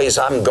 boys,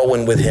 I'm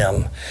going with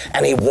him.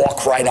 And he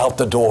walked right out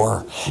the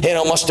door.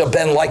 It must have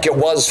been like it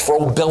was for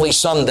old Billy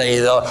Sunday,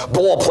 the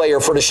ball player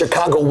for the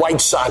Chicago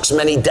White Sox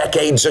many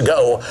decades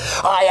ago.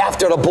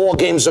 After the ball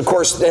games, of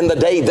course, in the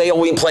day, they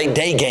only played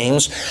day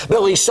games.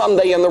 Billy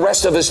Sunday and the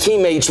rest of his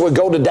teammates would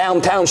go to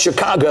downtown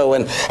Chicago,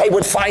 and they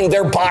would find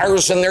their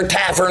bars and their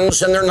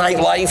taverns and their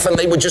nightlife, and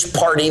they would just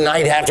party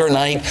night after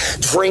night,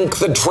 drink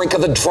the drink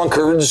of the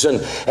drunkards.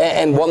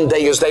 And one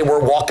day as they were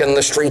walking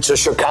the streets of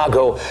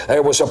Chicago,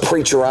 there was a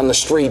preacher on the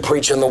street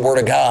preaching the Word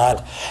of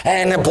God.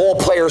 And the ball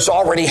players,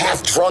 already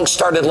half drunk,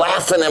 started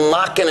laughing and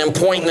mocking and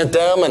pointing at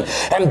them.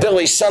 And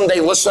Billy Sunday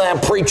listened to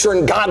that preacher,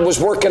 and God was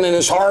working in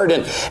his heart.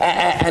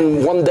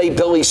 And one day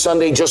Billy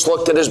Sunday just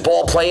looked at his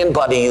ball playing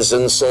buddies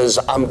and says,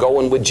 I'm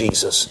going with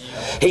Jesus.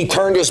 He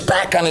turned his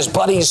back on his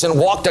buddies and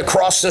walked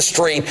across the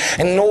street,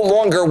 and no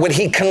longer would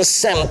he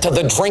consent to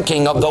the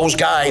drinking of those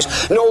guys.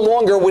 No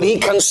longer would he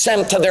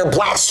consent to their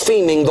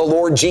blaspheming the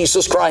Lord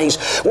Jesus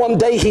Christ. One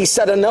day he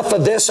said, enough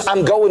of this,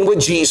 I'm going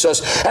with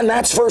Jesus. And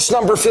that's verse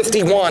number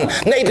 51.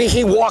 Maybe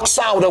he walks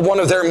out of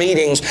one of their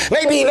meetings.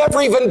 Maybe he never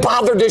even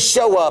bothered to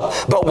show up.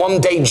 But one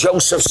day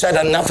Joseph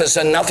said, enough is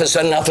enough is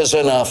enough is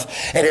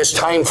enough. It is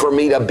time for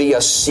me to be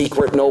a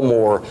secret no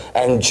more.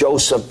 And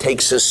Joseph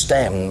takes his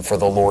stand for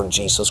the Lord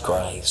Jesus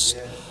Christ.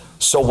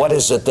 So what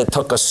is it that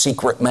took a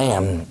secret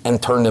man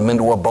and turned him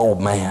into a bold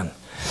man?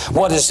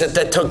 What is it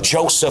that took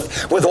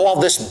Joseph with all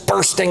this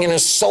bursting in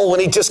his soul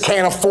and he just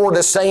can't afford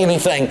to say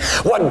anything?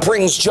 What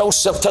brings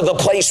Joseph to the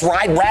place where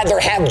I'd rather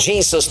have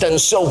Jesus than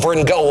silver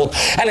and gold?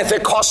 And if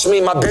it costs me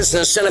my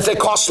business, and if it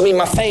costs me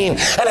my fame,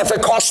 and if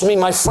it costs me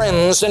my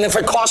friends, and if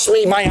it costs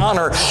me my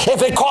honor,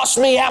 if it costs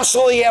me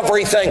absolutely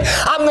everything,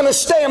 I'm going to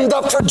stand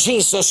up for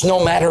Jesus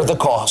no matter the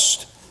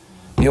cost.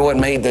 You know what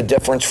made the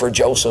difference for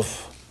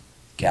Joseph?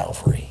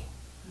 Calvary.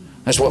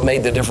 That's what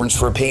made the difference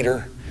for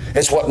Peter.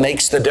 It's what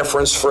makes the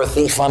difference for a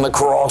thief on the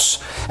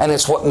cross. And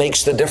it's what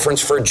makes the difference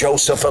for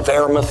Joseph of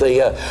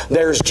Arimathea.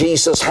 There's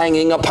Jesus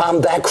hanging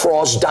upon that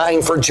cross,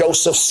 dying for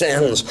Joseph's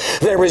sins.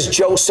 There is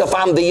Joseph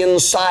on the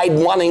inside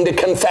wanting to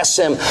confess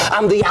him.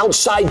 On the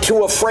outside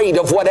too afraid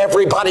of what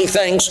everybody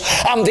thinks.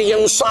 On the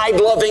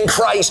inside loving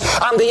Christ.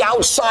 On the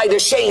outside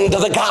ashamed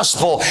of the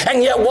gospel.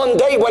 And yet one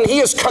day when he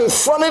is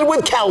confronted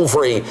with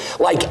Calvary,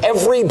 like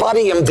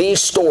everybody in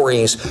these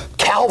stories,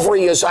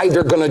 Calvary is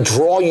either going to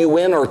draw you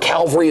in or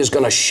Calvary is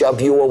going to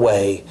shove you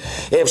away.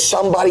 If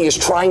somebody is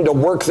trying to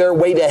work their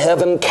way to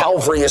heaven,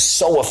 Calvary is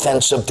so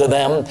offensive to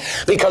them,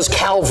 because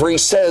Calvary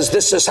says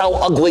this is how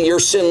ugly your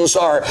sins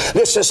are.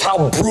 This is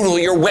how brutal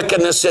your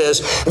wickedness is.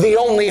 The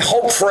only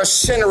hope for a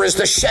sinner is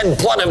the shed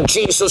blood of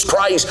Jesus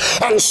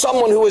Christ. And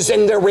someone who is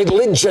in their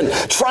religion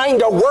trying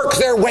to work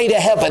their way to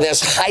heaven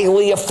is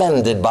highly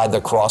offended by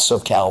the cross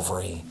of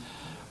Calvary.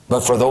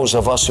 But for those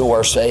of us who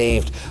are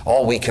saved,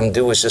 all we can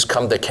do is just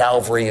come to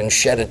Calvary and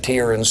shed a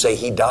tear and say,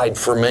 He died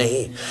for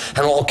me.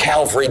 And all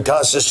Calvary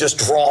does is just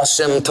draw us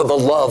into the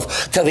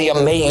love, to the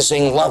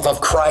amazing love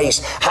of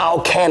Christ. How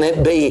can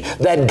it be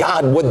that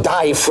God would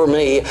die for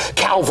me?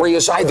 Calvary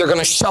is either going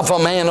to shove a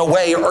man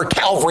away or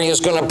Calvary is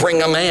going to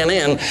bring a man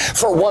in.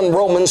 For one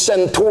Roman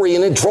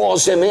centurion, it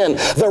draws him in.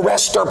 The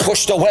rest are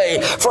pushed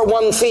away. For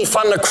one thief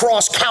on the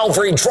cross,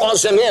 Calvary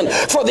draws him in.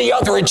 For the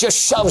other, it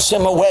just shoves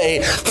him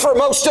away. For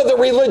most of the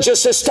religious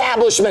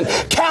establishment,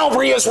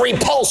 Calvary is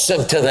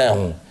repulsive to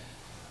them.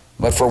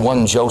 But for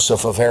one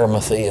Joseph of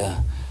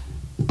Arimathea,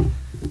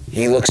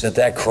 he looks at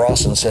that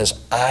cross and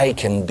says, I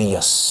can be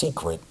a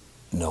secret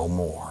no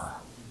more.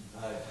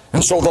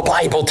 And so the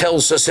Bible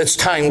tells us it's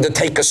time to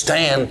take a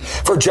stand.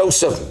 For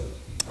Joseph,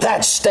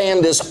 that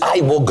stand is,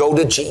 I will go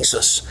to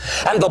Jesus.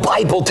 And the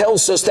Bible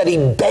tells us that he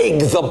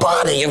begged the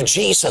body of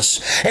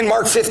Jesus. In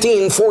Mark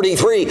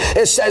 15:43,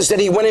 it says that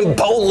he went in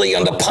boldly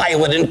unto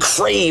Pilate and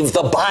craved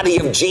the body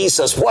of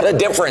Jesus. What a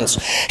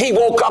difference. He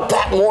woke up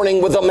that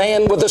morning with a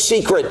man with a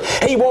secret.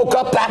 He woke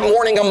up that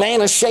morning a man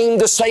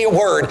ashamed to say a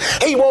word.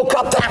 He woke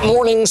up that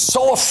morning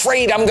so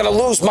afraid, I'm going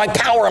to lose my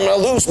power. I'm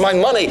going to lose my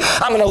money.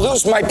 I'm going to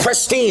lose my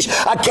prestige.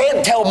 I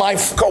can't tell my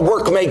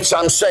workmates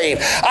I'm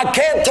saved. I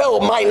can't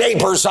tell my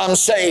neighbors I'm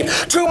saved.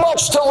 save, too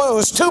much to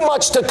lose, too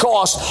much to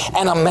cost.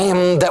 And a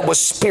man that was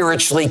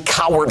spiritually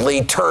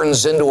cowardly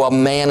turns into a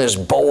man as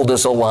bold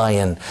as a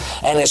lion.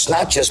 And it's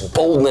not just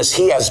boldness.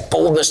 He has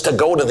boldness to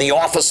go to the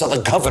office of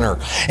the governor.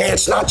 And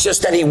it's not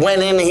just that he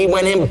went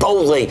in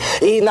boldly.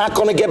 He's not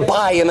going to get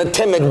by in a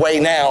timid way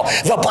now.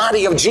 The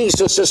body of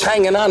Jesus is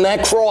hanging on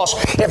that cross.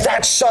 If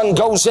that son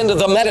goes into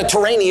the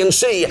Mediterranean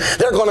Sea,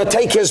 they're going to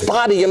take his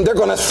body and they're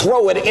going to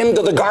throw it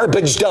into the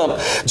garbage dump.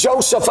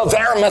 Joseph of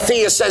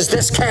Arimathea says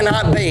this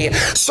cannot be.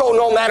 So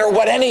no matter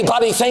what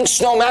anybody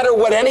thinks, no matter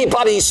what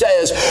anybody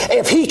says,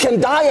 if he can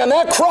die on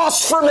that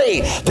cross for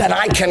me, then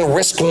I can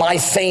risk my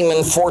fame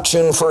and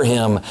fortune for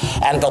him.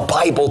 And the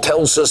Bible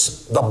tells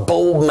us the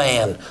bold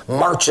man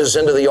marches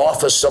into the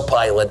office of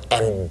Pilate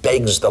and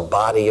begs the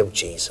body of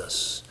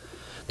Jesus.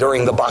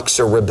 During the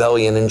Boxer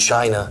Rebellion in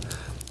China,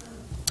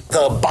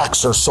 the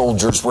Boxer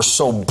soldiers were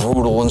so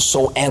brutal and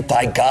so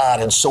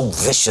anti-God and so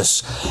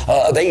vicious.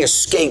 They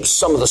escaped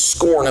some of the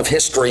scorn of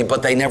history,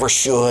 but they never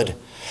should.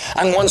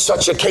 On one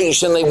such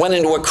occasion, they went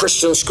into a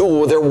Christian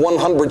school. There were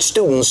 100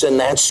 students in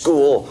that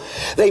school.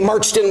 They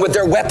marched in with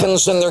their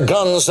weapons and their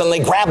guns, and they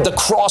grabbed the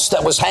cross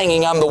that was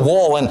hanging on the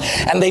wall,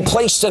 and they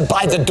placed it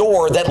by the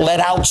door that led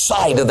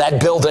outside of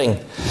that building.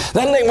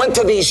 Then they went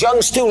to these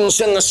young students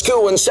in the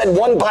school and said,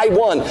 one by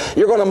one,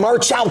 you're going to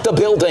march out the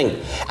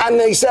building. And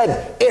they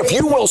said, if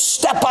you will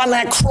step on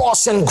that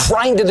cross and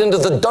grind it into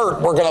the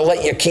dirt, we're going to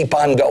let you keep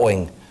on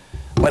going.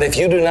 But if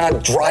you do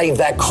not drive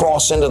that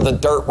cross into the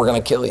dirt, we're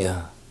going to kill you.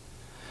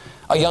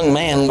 A young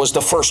man was the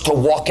first to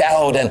walk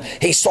out, and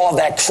he saw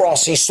that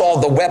cross, he saw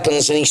the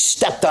weapons, and he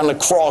stepped on the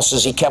cross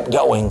as he kept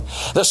going.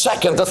 The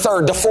second, the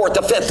third, the fourth,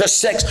 the fifth, the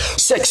sixth,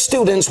 6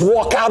 students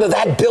walk out of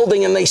that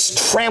building and they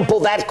trample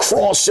that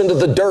cross into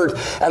the dirt,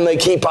 and they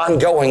keep on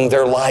going.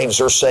 Their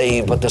lives are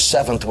saved. But the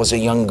 7th was a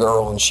young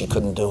girl, and she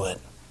couldn't do it.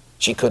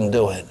 She couldn't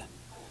do it.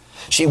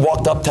 She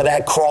walked up to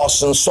that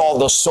cross and saw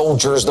the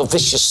soldiers, the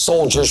vicious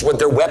soldiers with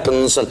their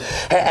weapons.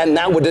 And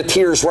now with the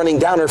tears running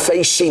down her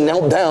face, she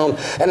knelt down.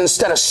 And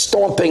instead of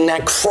stomping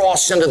that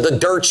cross into the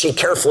dirt, she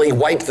carefully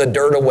wiped the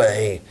dirt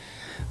away.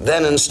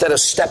 Then instead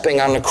of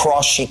stepping on the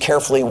cross, she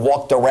carefully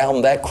walked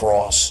around that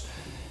cross.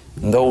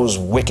 And those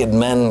wicked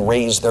men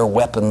raised their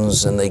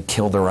weapons and they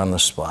killed her on the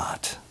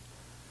spot.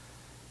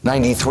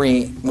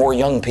 93 more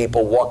young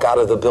people walk out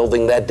of the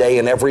building that day,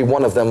 and every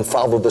one of them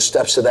followed the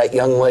steps of that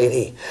young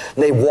lady.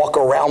 And they walk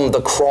around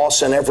the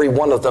cross, and every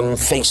one of them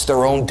face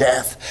their own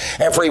death.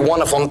 Every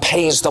one of them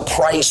pays the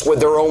price with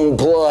their own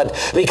blood,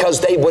 because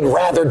they would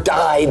rather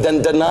die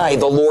than deny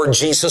the Lord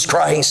Jesus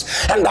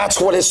Christ. And that's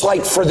what it's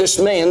like for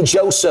this man,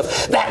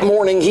 Joseph. That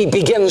morning he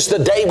begins the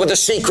day with a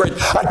secret.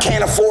 I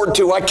can't afford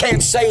to. I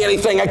can't say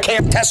anything. I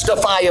can't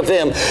testify of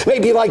him.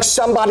 Maybe like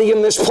somebody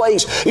in this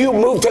place, you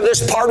moved to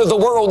this part of the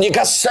world, you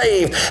got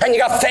saved, and you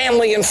got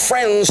family and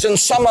friends in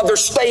some other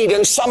state,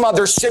 in some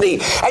other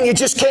city, and you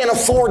just can't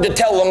afford to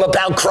tell them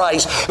about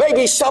Christ.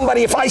 Maybe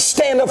somebody, if I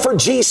stand up for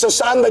Jesus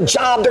on the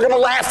job, they're going to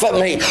laugh at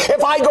me.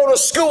 If I go to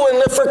school and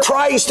live for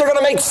Christ, they're going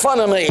to make fun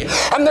of me.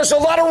 And there's a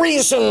lot of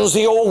reasons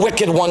the old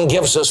wicked one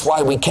gives us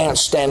why we can't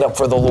stand up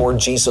for the Lord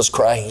Jesus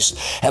Christ.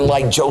 And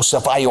like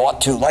Joseph, I ought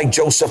to. Like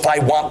Joseph, I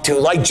want to.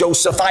 Like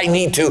Joseph, I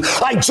need to.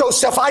 Like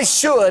Joseph, I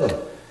should.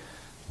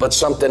 But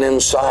something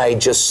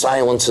inside just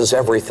silences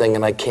everything,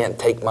 and I can't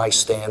take my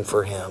stand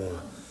for him.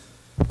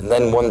 And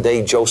then one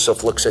day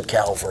Joseph looks at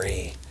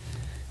Calvary.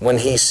 When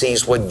he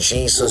sees what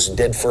Jesus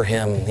did for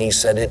him, he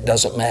said, it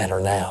doesn't matter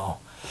now.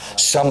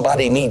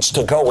 Somebody needs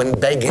to go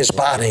and beg his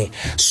body.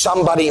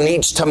 Somebody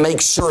needs to make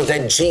sure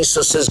that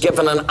Jesus is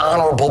given an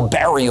honorable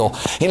burial.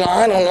 You know,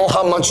 I don't know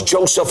how much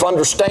Joseph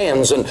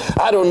understands, and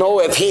I don't know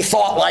if he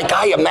thought like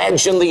I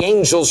imagine the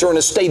angels are in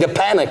a state of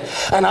panic.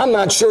 And I'm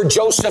not sure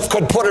Joseph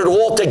could put it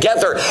all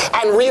together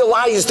and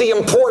realize the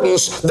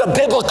importance, the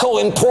biblical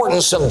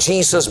importance of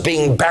Jesus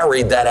being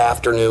buried that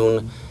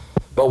afternoon.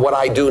 But what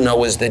I do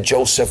know is that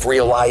Joseph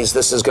realized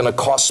this is going to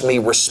cost me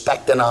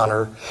respect and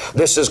honor.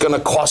 This is going to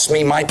cost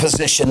me my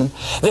position.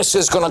 This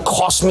is going to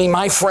cost me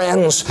my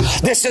friends.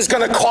 This is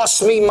going to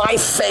cost me my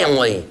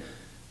family.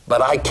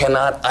 But I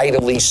cannot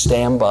idly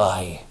stand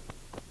by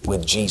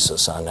with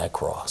Jesus on that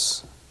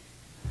cross.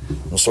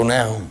 And so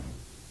now,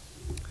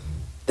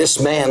 this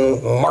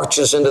man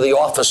marches into the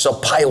office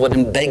of Pilate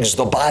and begs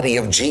the body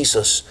of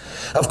Jesus.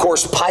 Of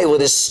course, Pilate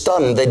is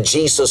stunned that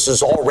Jesus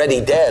is already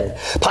dead.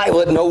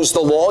 Pilate knows the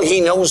law. He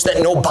knows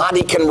that no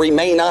body can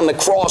remain on the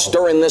cross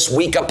during this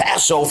week of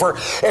Passover.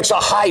 It's a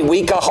high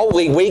week, a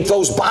holy week.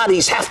 Those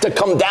bodies have to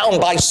come down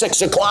by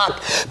 6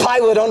 o'clock.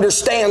 Pilate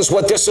understands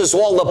what this is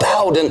all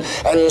about,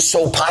 and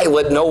so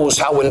Pilate knows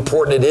how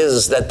important it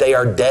is that they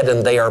are dead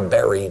and they are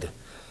buried.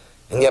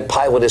 And yet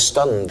Pilate is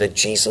stunned that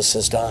Jesus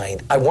has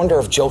died. I wonder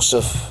if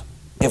Joseph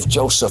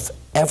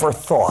ever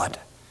thought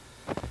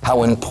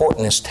how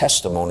important his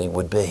testimony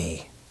would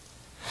be.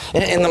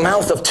 In the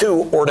mouth of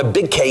two, or in a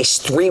big case,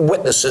 three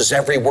witnesses,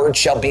 every word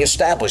shall be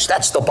established.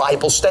 That's the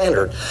Bible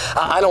standard.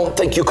 I don't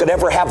think you could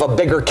ever have a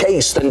bigger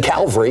case than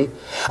Calvary.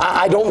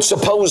 I don't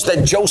suppose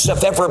that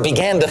Joseph ever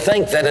began to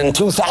think that in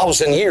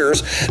 2,000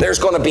 years, there's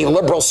going to be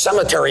liberal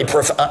seminary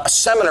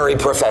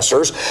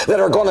professors that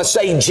are going to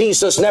say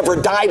Jesus never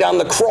died on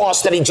the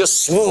cross, that he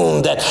just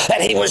swooned,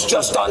 that he was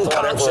just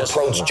unconscious.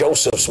 Approached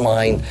Joseph's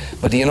mind.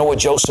 But do you know what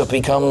Joseph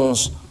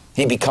becomes?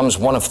 He becomes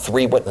one of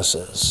three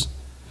witnesses.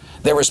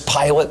 There is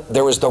Pilate,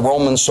 there is the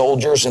Roman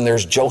soldiers, and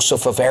there's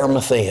Joseph of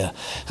Arimathea.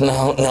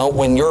 Now,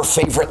 when your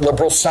favorite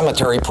liberal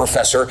cemetery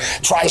professor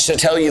tries to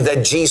tell you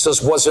that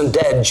Jesus wasn't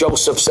dead,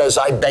 Joseph says,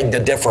 I beg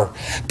to differ.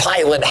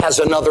 Pilate has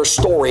another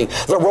story.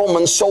 The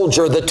Roman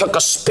soldier that took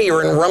a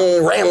spear and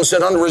rams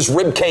it under his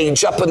rib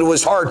cage up into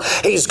his heart,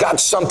 he's got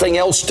something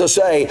else to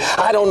say.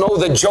 I don't know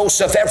that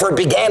Joseph ever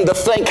began to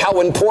think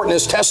how important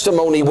his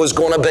testimony was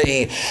going to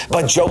be.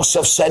 But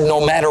Joseph said,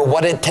 no matter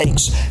what it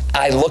takes,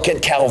 I look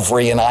at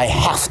Calvary and I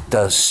have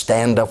to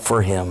stand up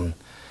for him.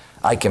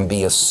 I can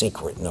be a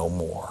secret no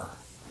more.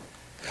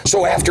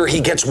 So after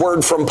he gets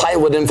word from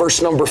Pilate in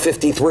verse number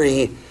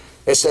 53,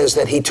 it says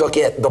that he took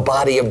the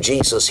body of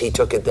Jesus, he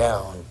took it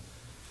down.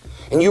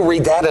 And you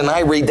read that and I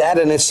read that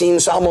and it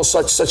seems almost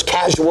such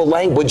casual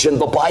language in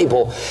the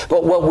Bible.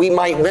 But what we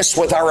might miss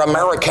with our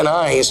American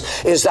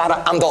eyes is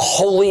that on the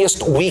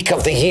holiest week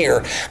of the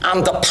year,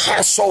 on the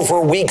Passover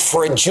week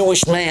for a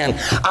Jewish man,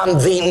 on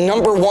the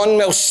number one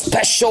most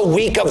special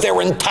week of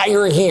their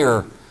entire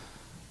year,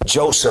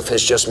 Joseph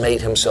has just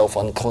made himself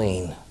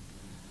unclean.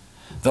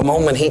 The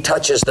moment he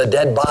touches the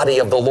dead body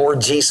of the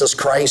Lord Jesus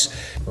Christ,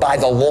 by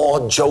the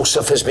law,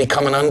 Joseph has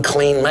become an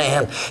unclean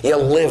man. You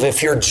live,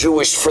 if you're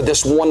Jewish, for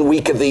this 1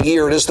 week of the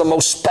year. It is the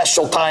most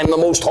special time, the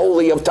most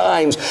holy of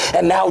times.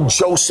 And now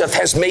Joseph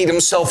has made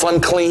himself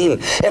unclean.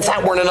 If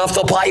that weren't enough,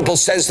 the Bible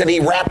says that he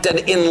wrapped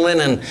it in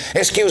linen.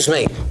 Excuse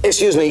me.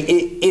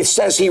 It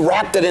says he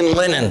wrapped it in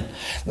linen.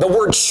 The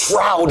word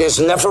shroud is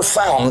never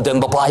found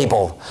in the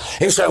Bible.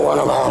 You say, what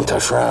about the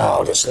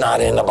shroud? It's not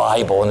in the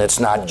Bible and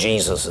it's not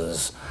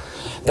Jesus's.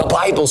 The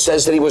Bible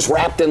says that he was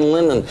wrapped in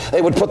linen.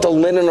 They would put the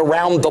linen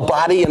around the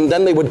body and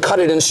then they would cut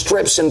it in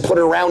strips and put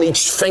it around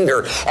each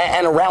finger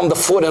and around the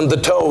foot and the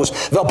toes.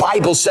 The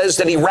Bible says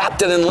that he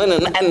wrapped it in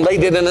linen and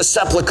laid it in a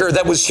sepulcher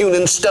that was hewn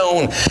in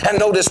stone. And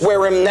notice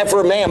wherein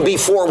never man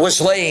before was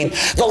laid.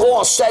 The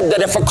law said that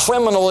if a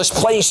criminal is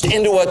placed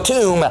into a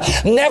tomb,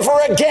 never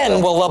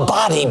again will a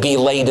body be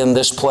laid in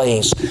this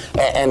place.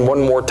 And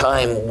one more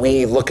time,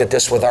 we look at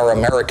this with our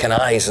American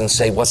eyes and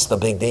say, what's the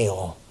big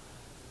deal?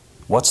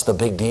 What's the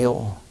big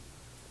deal?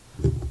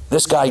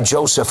 This guy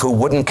Joseph, who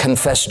wouldn't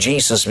confess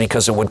Jesus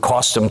because it would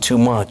cost him too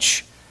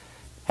much,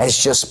 has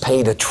just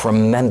paid a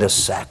tremendous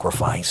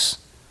sacrifice.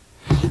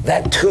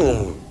 That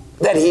tomb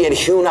that he had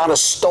hewn out of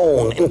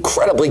stone,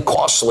 incredibly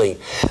costly.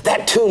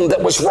 That tomb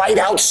that was right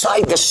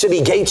outside the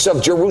city gates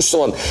of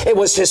Jerusalem. It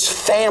was his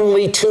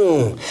family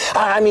tomb.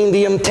 I mean,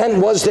 the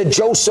intent was that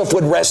Joseph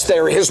would rest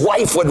there, his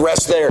wife would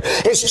rest there,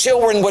 his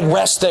children would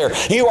rest there.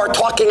 You are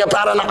talking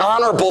about an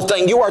honorable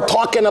thing. You are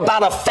talking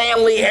about a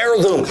family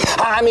heirloom.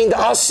 I mean, to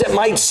us it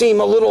might seem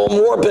a little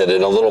morbid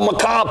and a little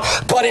macabre,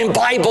 but in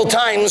Bible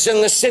times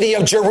in the city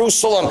of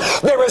Jerusalem,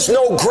 there is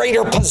no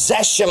greater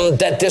possession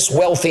that this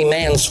wealthy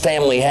man's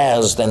family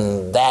has than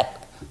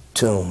that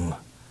tomb.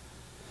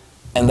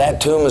 And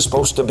that tomb is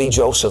supposed to be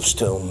Joseph's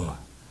tomb.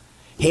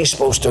 He's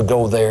supposed to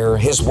go there.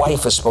 His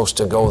wife is supposed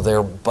to go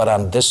there. But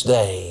on this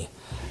day,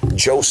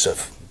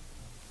 Joseph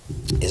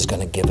is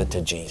going to give it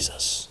to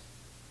Jesus.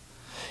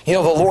 You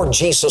know, the Lord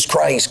Jesus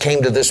Christ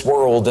came to this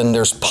world and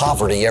there's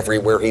poverty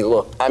everywhere he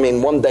looked. I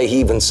mean, one day he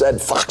even said,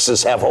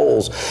 foxes have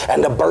holes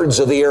and the birds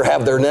of the air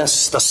have their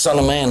nests. The Son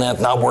of Man hath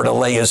not where to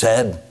lay his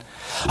head.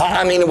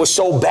 I mean, it was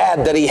so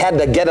bad that he had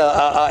to get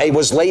he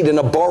was laid in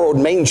a borrowed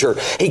manger.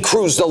 He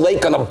cruised the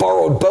lake on a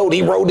borrowed boat.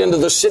 He rode into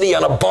the city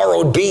on a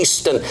borrowed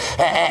beast.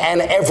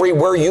 And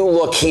everywhere you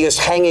look, he is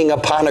hanging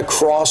upon a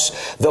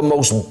cross, the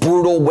most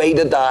brutal way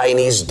to die. And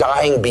he's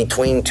dying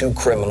between two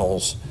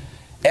criminals.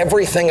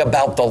 Everything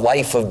about the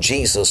life of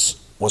Jesus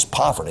was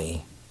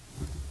poverty,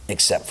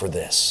 except for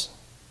this.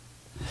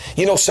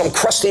 You know, some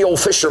crusty old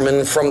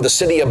fishermen from the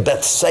city of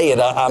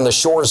Bethsaida on the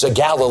shores of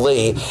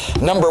Galilee,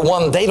 number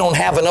one, they don't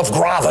have enough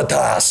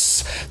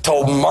gravitas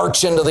to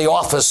march into the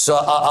office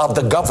of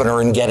the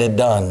governor and get it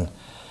done.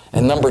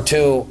 And number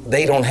two,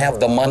 they don't have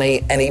the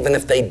money, and even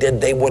if they did,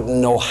 they wouldn't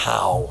know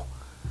how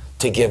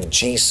to give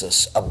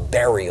Jesus a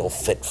burial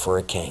fit for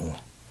a king.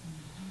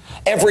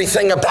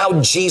 Everything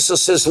about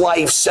Jesus'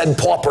 life said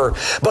pauper,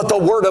 but the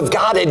Word of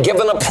God had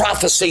given a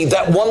prophecy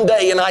that one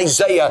day in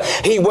Isaiah,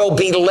 he will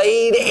be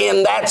laid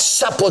in that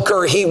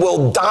sepulcher. He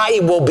will die,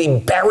 will be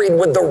buried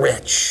with the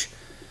rich.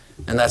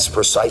 And that's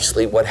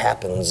precisely what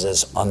happens,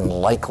 as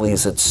unlikely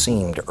as it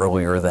seemed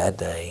earlier that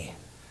day.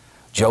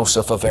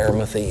 Joseph of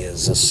Arimathea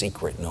is a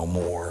secret no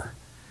more.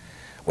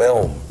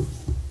 Well,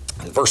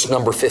 in verse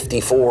number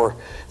 54,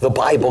 the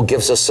Bible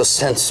gives us a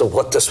sense of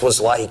what this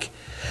was like.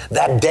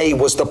 That day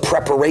was the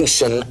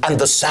preparation, and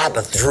the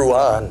Sabbath drew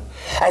on.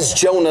 As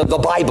Jonah, the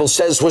Bible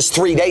says, was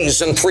 3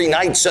 days and 3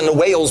 nights in the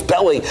whale's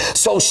belly,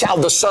 so shall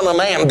the Son of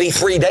Man be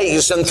 3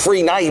 days and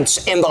 3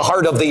 nights in the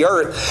heart of the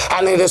earth.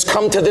 And it has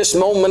come to this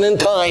moment in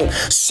time.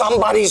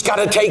 Somebody's got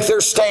to take their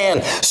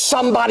stand.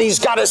 Somebody's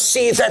got to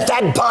see that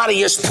that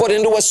body is put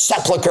into a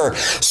sepulcher.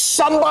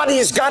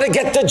 Somebody's got to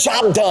get the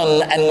job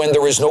done. And when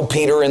there is no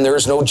Peter and there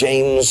is no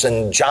James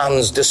and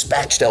John's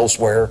dispatched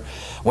elsewhere,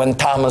 when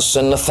Thomas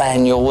and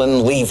Nathaniel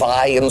and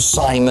Levi and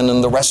Simon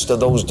and the rest of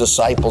those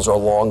disciples are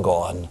long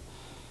gone,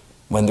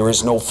 when there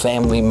is no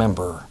family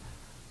member,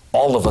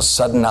 all of a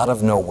sudden out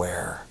of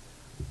nowhere,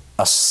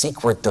 a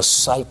secret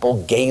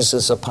disciple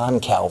gazes upon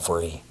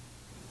Calvary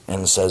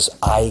and says,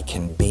 I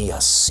can be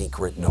a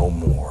secret no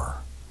more.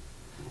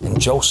 And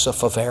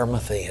Joseph of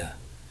Arimathea,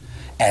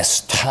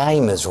 as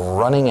time is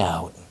running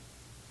out,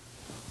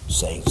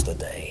 saves the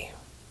day.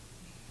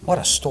 What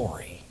a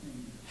story.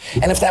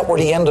 And if that were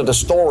the end of the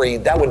story,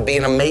 that would be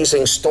an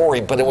amazing story.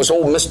 But it was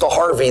old Mr.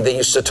 Harvey that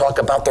used to talk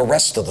about the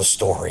rest of the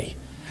story.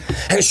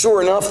 And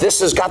sure enough,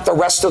 this has got the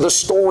rest of the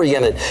story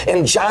in it.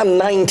 In John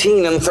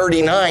 19 and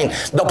 39,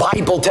 the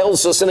Bible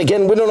tells us, and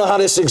again, we don't know how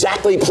this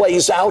exactly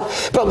plays out,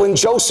 but when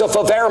Joseph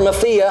of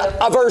Arimathea,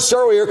 a verse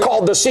earlier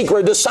called the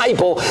secret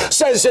disciple,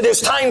 says it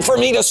is time for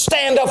me to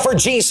stand up for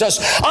Jesus,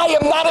 I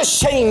am not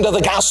ashamed of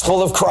the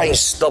gospel of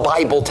Christ. The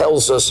Bible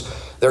tells us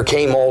there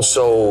came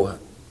also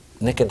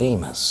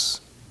Nicodemus,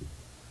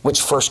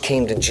 which first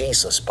came to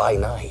Jesus by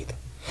night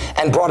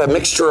and brought a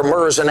mixture of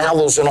myrrhs and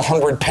aloes and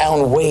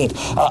 100-pound weight,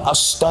 a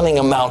stunning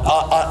amount,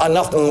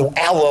 enough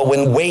aloe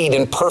and weight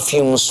and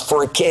perfumes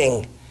for a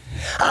king.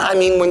 I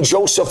mean, when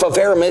Joseph of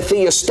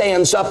Arimathea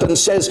stands up and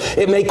says,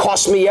 it may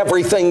cost me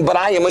everything, but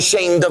I am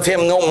ashamed of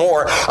him no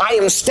more. I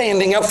am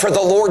standing up for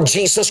the Lord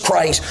Jesus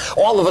Christ.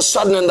 All of a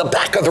sudden in the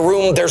back of the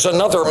room, there's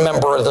another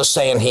member of the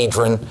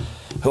Sanhedrin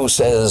who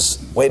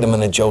says, wait a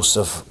minute,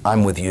 Joseph,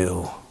 I'm with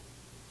you.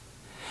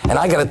 And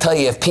I got to tell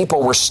you, if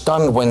people were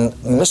stunned when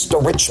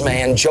Mr. Rich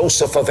Man,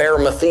 Joseph of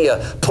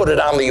Arimathea, put it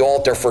on the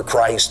altar for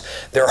Christ,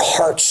 their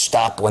hearts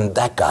stopped when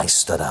that guy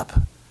stood up.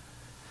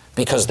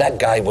 Because that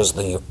guy was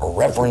the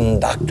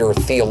Reverend Dr.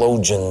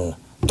 Theologian,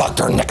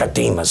 Dr.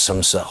 Nicodemus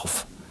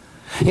himself.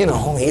 You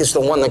know, he's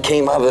the one that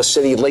came out of the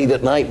city late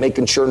at night,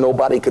 making sure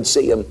nobody could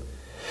see him.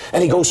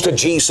 And he goes to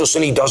Jesus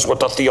and he does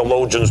what the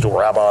theologians do.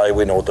 Rabbi,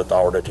 we know that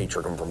thou art a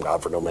teacher come from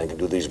God, for no man can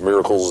do these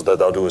miracles that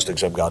thou doest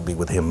except God be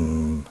with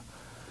him.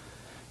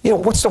 You know,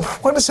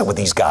 what is it with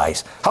these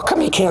guys? How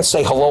come you can't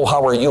say hello,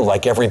 how are you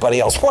like everybody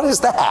else? What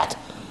is that?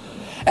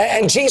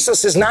 And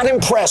Jesus is not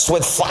impressed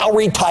with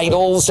flowery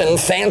titles and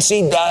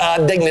fancy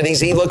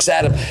dignities. He looks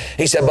at him.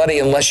 He said, buddy,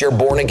 unless you're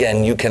born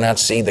again, you cannot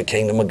see the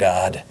kingdom of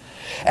God.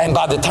 And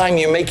by the time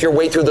you make your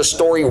way through the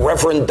story,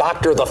 Reverend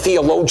Dr. the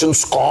theologian,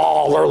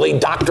 scholarly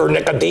Dr.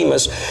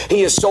 Nicodemus,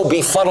 he is so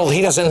befuddled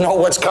he doesn't know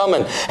what's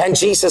coming. And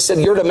Jesus said,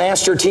 you're the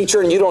master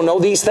teacher and you don't know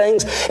these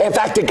things? In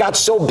fact, it got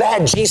so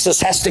bad, Jesus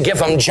has to give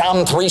him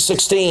John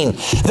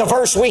 3:16. The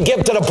verse we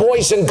give to the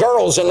boys and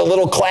girls in the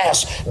little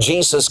class,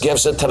 Jesus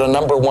gives it to the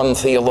 #1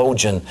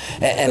 theologian.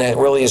 And it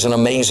really is an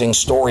amazing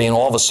story. And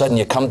all of a sudden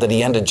you come to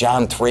the end of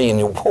John 3 and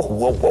you,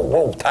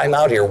 whoa, time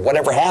out here.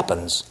 Whatever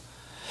happens?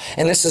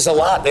 And this is a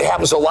lot. It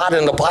happens a lot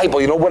in the Bible.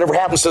 You know, whatever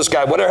happens to this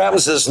guy, whatever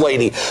happens to this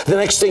lady. The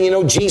next thing you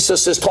know,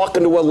 Jesus is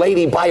talking to a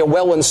lady by a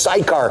well in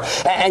Sychar.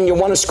 And you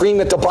want to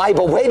scream at the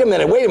Bible, wait a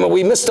minute,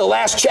 we missed the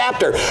last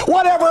chapter.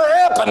 Whatever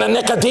happened to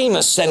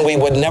Nicodemus? And we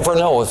would never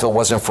know if it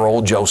wasn't for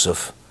old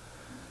Joseph.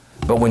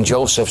 But when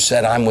Joseph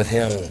said, I'm with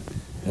him,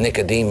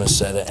 Nicodemus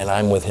said it, and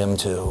I'm with him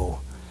too.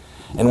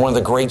 And one of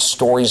the great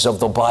stories of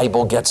the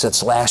Bible gets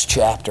its last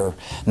chapter.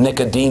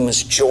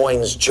 Nicodemus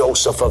joins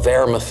Joseph of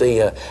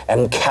Arimathea,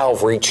 and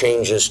Calvary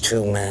changes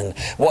 2 men.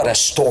 What a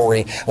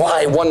story.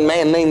 Why, one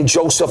man named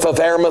Joseph of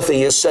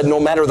Arimathea said, no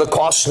matter the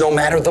cost, no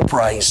matter the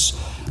price,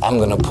 I'm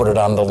going to put it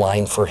on the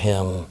line for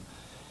him.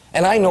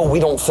 And I know we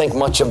don't think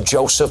much of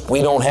Joseph.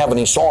 We don't have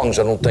any songs,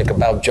 I don't think,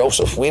 about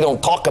Joseph. We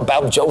don't talk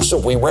about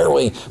Joseph. We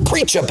rarely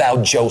preach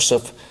about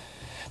Joseph.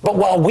 But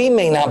while we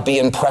may not be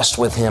impressed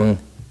with him,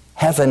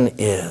 heaven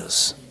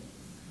is.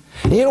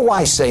 You know why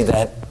I say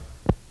that?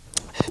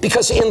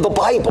 Because in the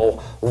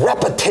Bible,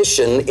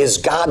 repetition is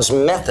God's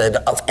method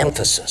of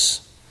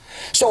emphasis.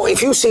 So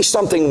if you see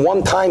something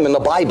one time in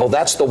the Bible,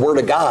 that's the Word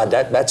of God.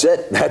 That's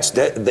it.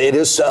 It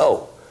is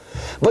so.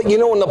 But you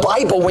know, in the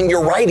Bible, when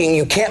you're writing,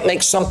 you can't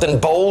make something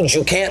bold.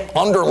 You can't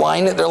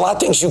underline it. There are a lot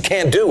of things you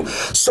can't do.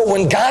 So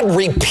when God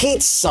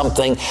repeats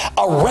something,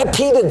 a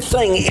repeated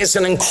thing is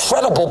an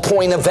incredible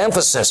point of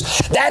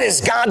emphasis. That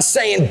is God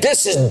saying,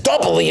 this is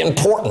doubly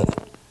important.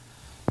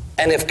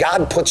 And if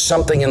God puts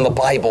something in the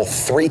Bible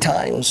 3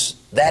 times,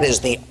 that is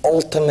the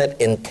ultimate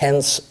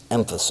intense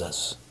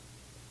emphasis.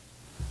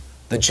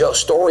 The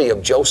story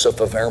of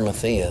Joseph of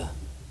Arimathea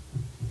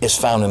is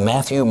found in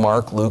Matthew,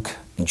 Mark, Luke,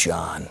 and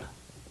John.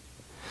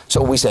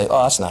 So we say,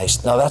 oh, that's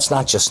nice. No, that's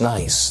not just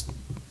nice.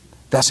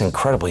 That's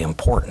incredibly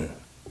important.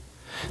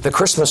 The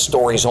Christmas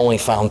story is only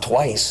found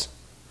twice.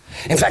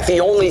 In fact, the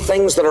only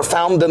things that are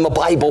found in the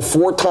Bible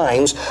 4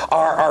 times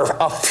are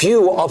a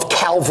few of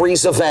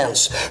Calvary's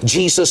events.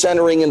 Jesus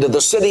entering into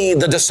the city,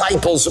 the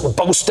disciples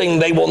boasting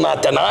they will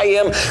not deny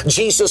him,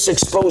 Jesus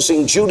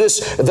exposing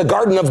Judas, the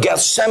Garden of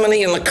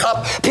Gethsemane and the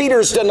cup,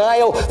 Peter's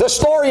denial, the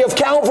story of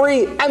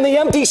Calvary, and the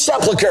empty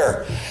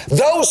sepulcher.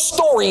 Those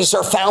stories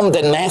are found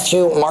in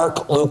Matthew,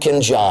 Mark, Luke,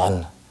 and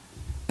John.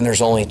 And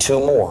there's only 2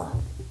 more.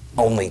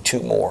 Only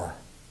 2 more.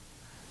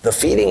 The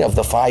feeding of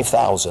the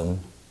 5,000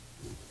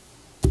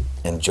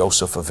 and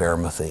Joseph of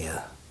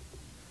Arimathea.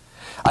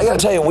 I got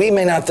to tell you, we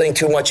may not think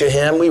too much of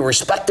him. We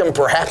respect him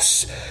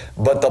perhaps,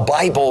 but the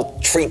Bible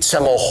treats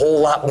him a whole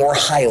lot more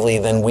highly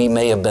than we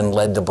may have been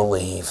led to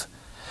believe.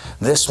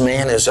 This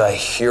man is a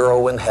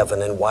hero in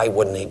heaven, and why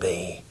wouldn't he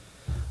be?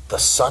 The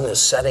sun is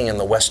setting in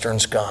the western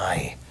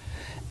sky,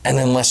 and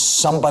unless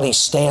somebody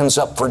stands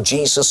up for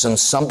Jesus, and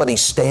somebody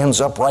stands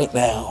up right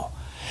now,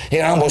 you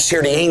can almost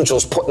hear the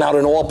angels putting out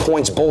an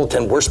all-points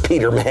bulletin. Where's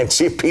Peter, man?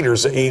 See if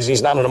Peter's easy.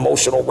 He's not an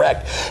emotional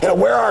wreck.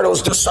 Where are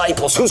those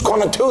disciples? Who's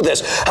going to do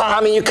this?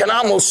 I mean, you can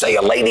almost say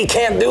a lady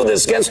can't do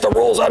this against the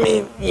rules. I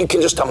mean, you can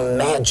just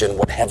imagine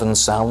what heaven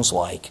sounds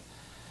like.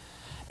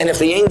 And if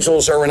the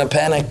angels are in a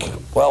panic,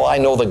 well, I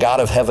know the God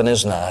of heaven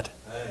is not.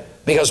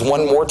 Because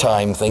one more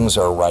time, things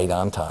are right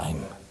on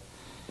time.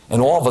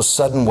 And all of a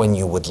sudden, when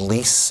you would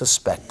least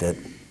suspect it,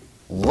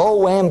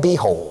 lo and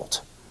behold,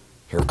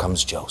 here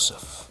comes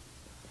Joseph.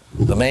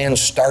 The man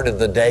started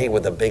the day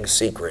with a big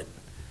secret,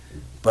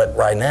 but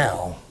right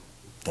now,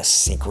 the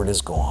secret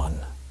is gone.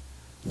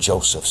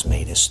 Joseph's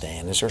made his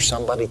stand. Is there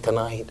somebody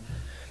tonight?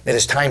 It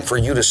is time for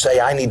you to say,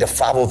 I need to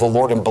follow the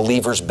Lord in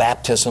believer's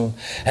baptism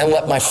and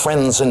let my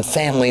friends and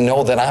family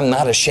know that I'm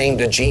not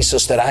ashamed of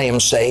Jesus, that I am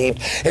saved.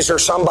 Is there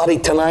somebody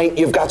tonight,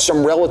 you've got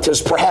some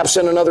relatives perhaps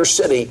in another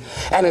city,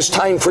 and it's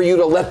time for you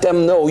to let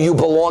them know you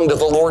belong to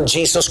the Lord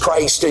Jesus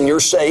Christ and you're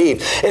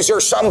saved. Is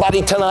there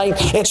somebody tonight,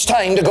 it's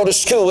time to go to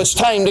school, it's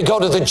time to go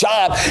to the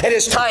job, it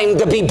is time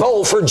to be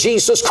bold for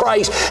Jesus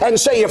Christ and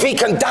say, if he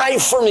can die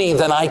for me,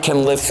 then I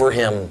can live for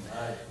him.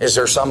 Is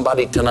there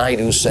somebody tonight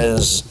who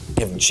says,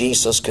 if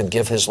Jesus could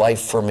give his life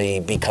for me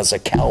because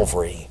of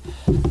Calvary,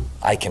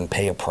 I can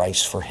pay a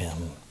price for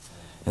him?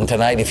 And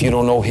tonight, if you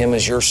don't know him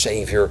as your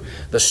Savior,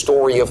 the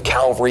story of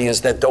Calvary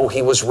is that though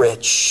he was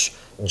rich,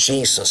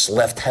 Jesus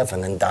left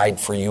heaven and died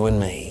for you and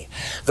me.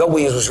 Though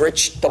he was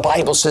rich, the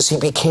Bible says he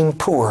became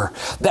poor,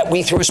 that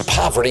we through his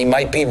poverty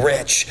might be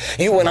rich.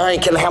 You and I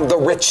can have the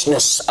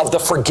richness of the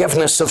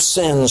forgiveness of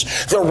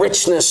sins, the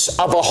richness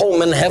of a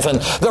home in heaven,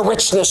 the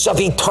richness of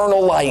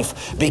eternal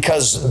life,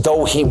 because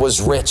though he was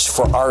rich,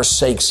 for our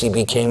sakes he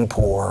became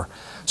poor.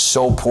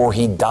 So poor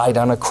he died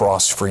on a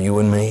cross for you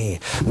and me.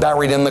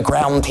 Buried in the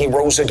ground, he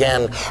rose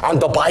again.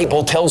 And the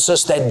Bible tells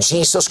us that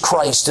Jesus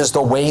Christ is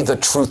the way, the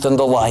truth, and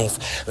the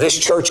life. This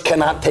church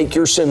cannot take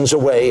your sins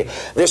away.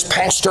 This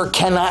pastor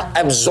cannot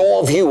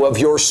absolve you of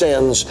your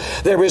sins.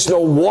 There is no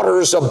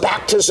waters of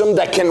baptism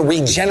that can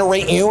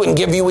regenerate you and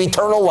give you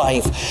eternal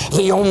life.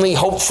 The only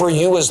hope for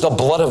you is the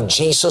blood of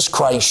Jesus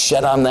Christ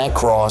shed on that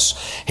cross.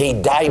 He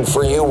died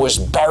for you, was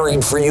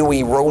buried for you,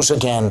 he rose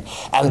again.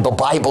 And the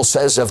Bible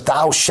says, if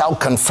thou shalt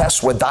confess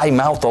with thy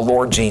mouth the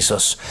Lord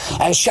Jesus,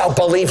 and shalt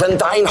believe in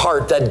thine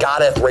heart that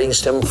God hath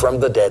raised him from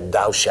the dead,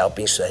 thou shalt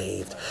be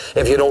saved.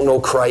 If you don't know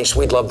Christ,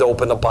 we'd love to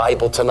open the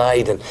Bible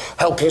tonight and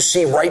help you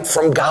see right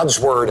from God's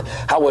Word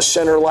how a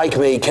sinner like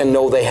me can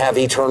know they have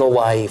eternal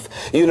life.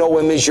 You know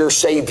him as your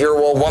Savior.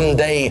 Well, one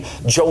day,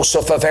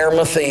 Joseph of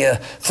Arimathea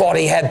thought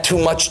he had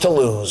too much to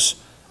lose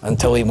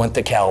until he went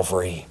to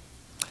Calvary.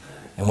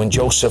 And when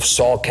Joseph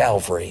saw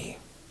Calvary,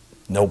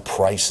 no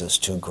price is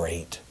too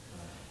great.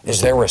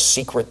 Is there a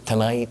secret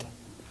tonight?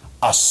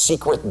 A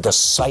secret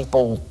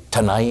disciple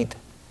tonight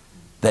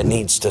that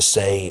needs to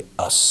say,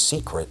 a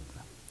secret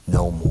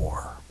no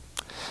more.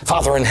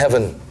 Father in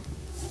heaven,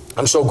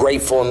 I'm so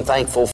grateful and thankful